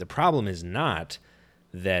point, the problem is not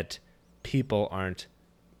that people aren't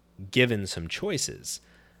given some choices.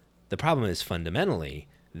 The problem is fundamentally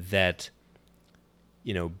that,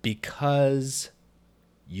 because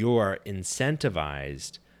you're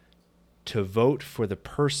incentivized to vote for the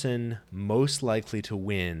person most likely to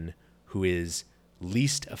win who is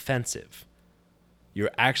least offensive,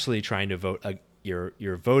 you're actually trying to vote,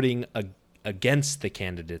 you're voting against the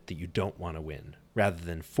candidate that you don't want to win rather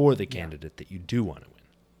than for the candidate that you do want to win.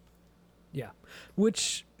 Yeah.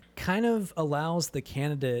 Which kind of allows the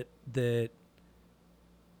candidate that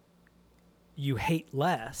you hate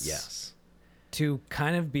less to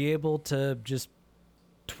kind of be able to just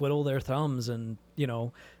twiddle their thumbs and,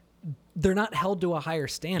 they're not held to a higher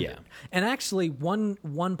standard. Yeah. And actually, one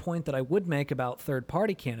point that I would make about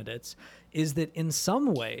third-party candidates is that in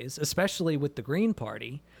some ways, especially with the Green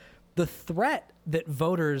Party, the threat that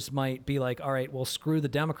voters might be like, all right, well, screw the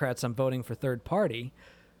Democrats, I'm voting for third party,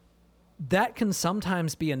 that can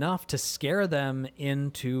sometimes be enough to scare them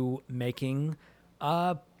into making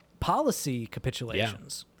policy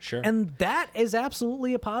capitulations. Yeah, sure. And that is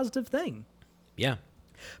absolutely a positive thing. Yeah.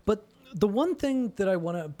 But the one thing that I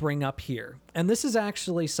want to bring up here, and this is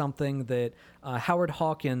actually something that Howard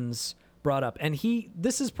Hawkins brought up, and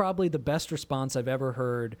this is probably the best response I've ever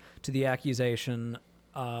heard to the accusation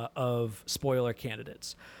of spoiler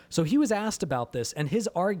candidates. So he was asked about this, and his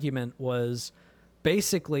argument was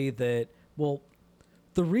basically that, well,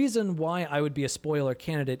 the reason why I would be a spoiler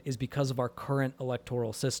candidate is because of our current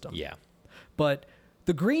electoral system. Yeah. But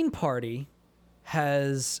the Green Party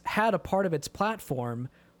has had a part of its platform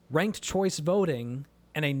ranked choice voting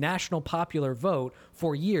and a national popular vote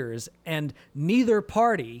for years, and neither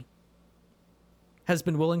party has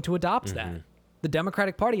been willing to adopt that. The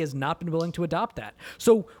Democratic Party has not been willing to adopt that.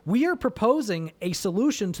 So we are proposing a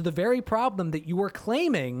solution to the very problem that you are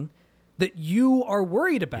claiming that you are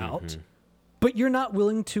worried about, but you're not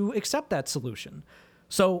willing to accept that solution.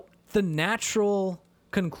 So the natural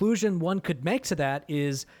conclusion one could make to that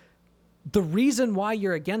is the reason why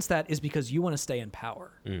you're against that is because you want to stay in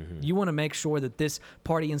power. You want to make sure that this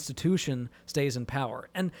party institution stays in power.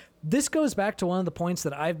 And this goes back to one of the points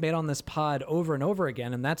that I've made on this pod over and over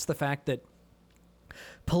again, and that's the fact that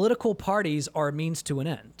political parties are a means to an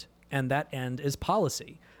end, and that end is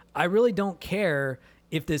policy. I really don't care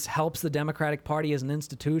if this helps the Democratic Party as an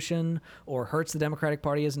institution or hurts the Democratic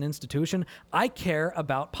Party as an institution. I care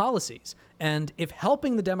about policies. And if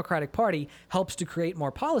helping the Democratic Party helps to create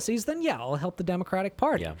more policies, then yeah, I'll help the Democratic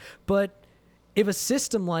Party. Yeah. But if a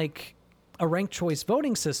system like a ranked choice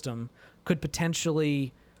voting system could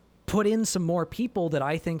potentially put in some more people that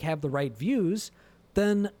I think have the right views,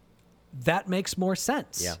 then that makes more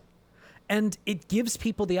sense. Yeah. And it gives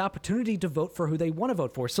people the opportunity to vote for who they want to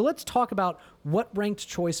vote for. So let's talk about what ranked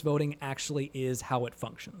choice voting actually is, how it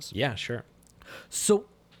functions. Yeah, sure. So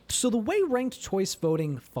the way ranked choice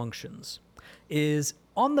voting functions is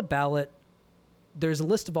on the ballot, there's a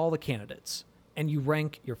list of all the candidates, and you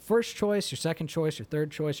rank your first choice, your second choice, your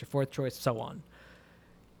third choice, your fourth choice, so on.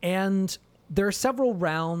 And there are several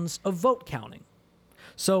rounds of vote counting.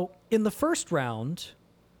 So in the first round,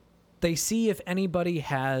 they see if anybody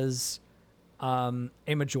has a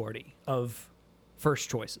majority of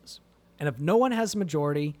first choices. And if no one has a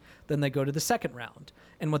majority, then they go to the second round.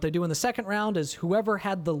 And what they do in the second round is whoever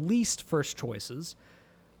had the least first choices,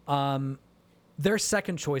 their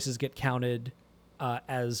second choices get counted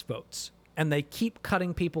as votes. And they keep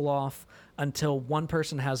cutting people off until one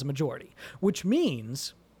person has a majority, which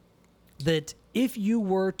means that if you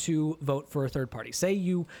were to vote for a third party, say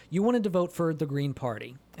you wanted to vote for the Green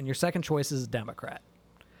Party and your second choice is a Democrat,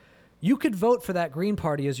 you could vote for that Green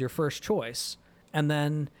Party as your first choice. And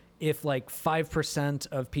then if like 5%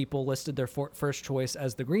 of people listed their first choice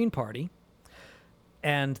as the Green Party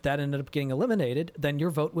and that ended up getting eliminated, then your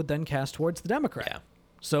vote would then cast towards the Democrat. Yeah.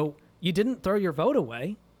 So you didn't throw your vote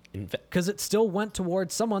away because it still went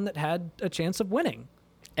towards someone that had a chance of winning.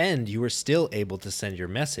 And you were still able to send your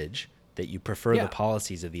message that you prefer the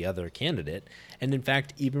policies of the other candidate, and in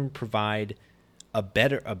fact even provide a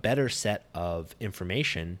better set of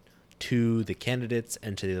information to the candidates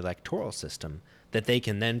and to the electoral system that they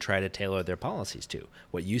can then try to tailor their policies to.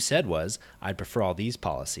 What you said was, I prefer all these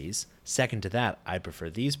policies. Second to that, I prefer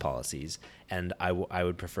these policies, and I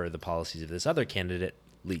would prefer the policies of this other candidate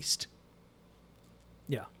least.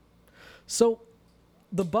 Yeah. So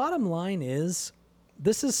the bottom line is,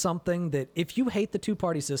 this is something that if you hate the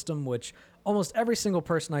two-party system, which almost every single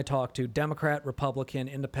person I talk to, Democrat, Republican,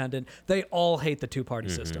 Independent, they all hate the two-party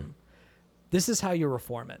system. This is how you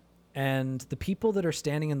reform it. And the people that are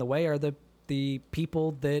standing in the way are the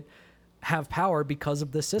people that have power because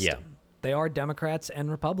of this system. Yeah. They are Democrats and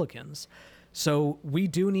Republicans. So we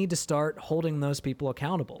do need to start holding those people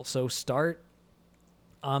accountable. So start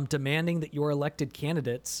demanding that your elected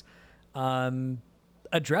candidates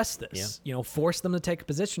address this. Force them to take a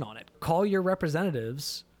position on it. Call your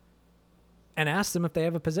representatives and ask them if they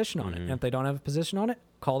have a position on it. And if they don't have a position on it,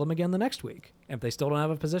 call them again the next week. And if they still don't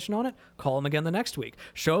have a position on it, call them again the next week.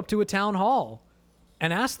 Show up to a town hall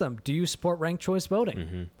and ask them, do you support ranked choice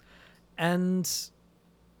voting? And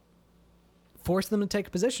force them to take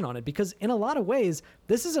a position on it, because in a lot of ways,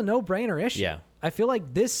 this is a no-brainer issue. Yeah. I feel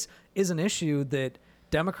like this is an issue that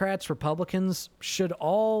Democrats, Republicans should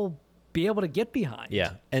all be able to get behind.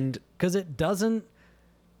 Yeah. And because it doesn't,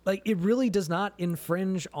 it really does not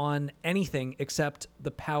infringe on anything except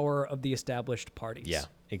the power of the established parties. yeah,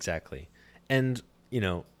 exactly. And,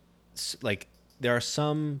 there are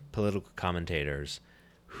some political commentators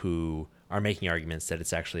who are making arguments that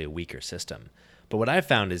it's actually a weaker system. But what I've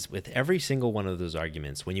found is with every single one of those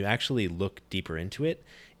arguments, when you actually look deeper into it,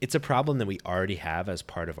 it's a problem that we already have as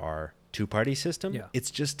part of our two-party system. Yeah. It's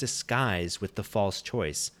just disguised with the false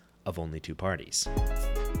choice of only two parties.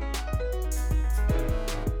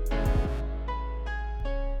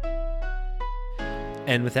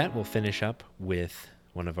 And with that, we'll finish up with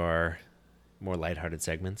one of our more lighthearted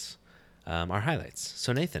segments, our highlights.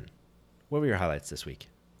 So Nathan, what were your highlights this week?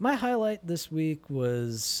 My highlight this week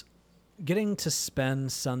was getting to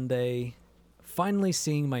spend Sunday finally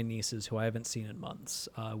seeing my nieces, who I haven't seen in months.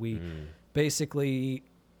 We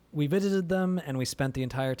visited them and we spent the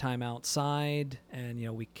entire time outside, and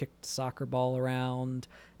we kicked soccer ball around,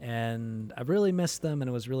 and I really missed them, and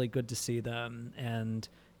it was really good to see them, and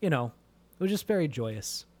it was just very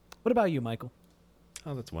joyous. What about you, Michael?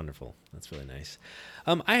 Oh, that's wonderful. That's really nice.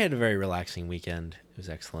 I had a very relaxing weekend. It was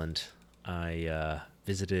excellent. I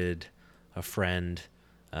visited a friend.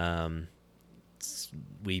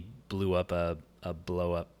 We blew up a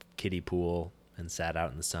blow-up kiddie pool and sat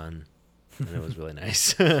out in the sun, and it was really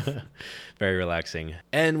nice. Very relaxing.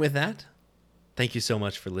 And with that, thank you so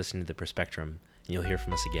much for listening to The Perspectrum, and you'll hear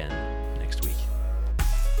from us again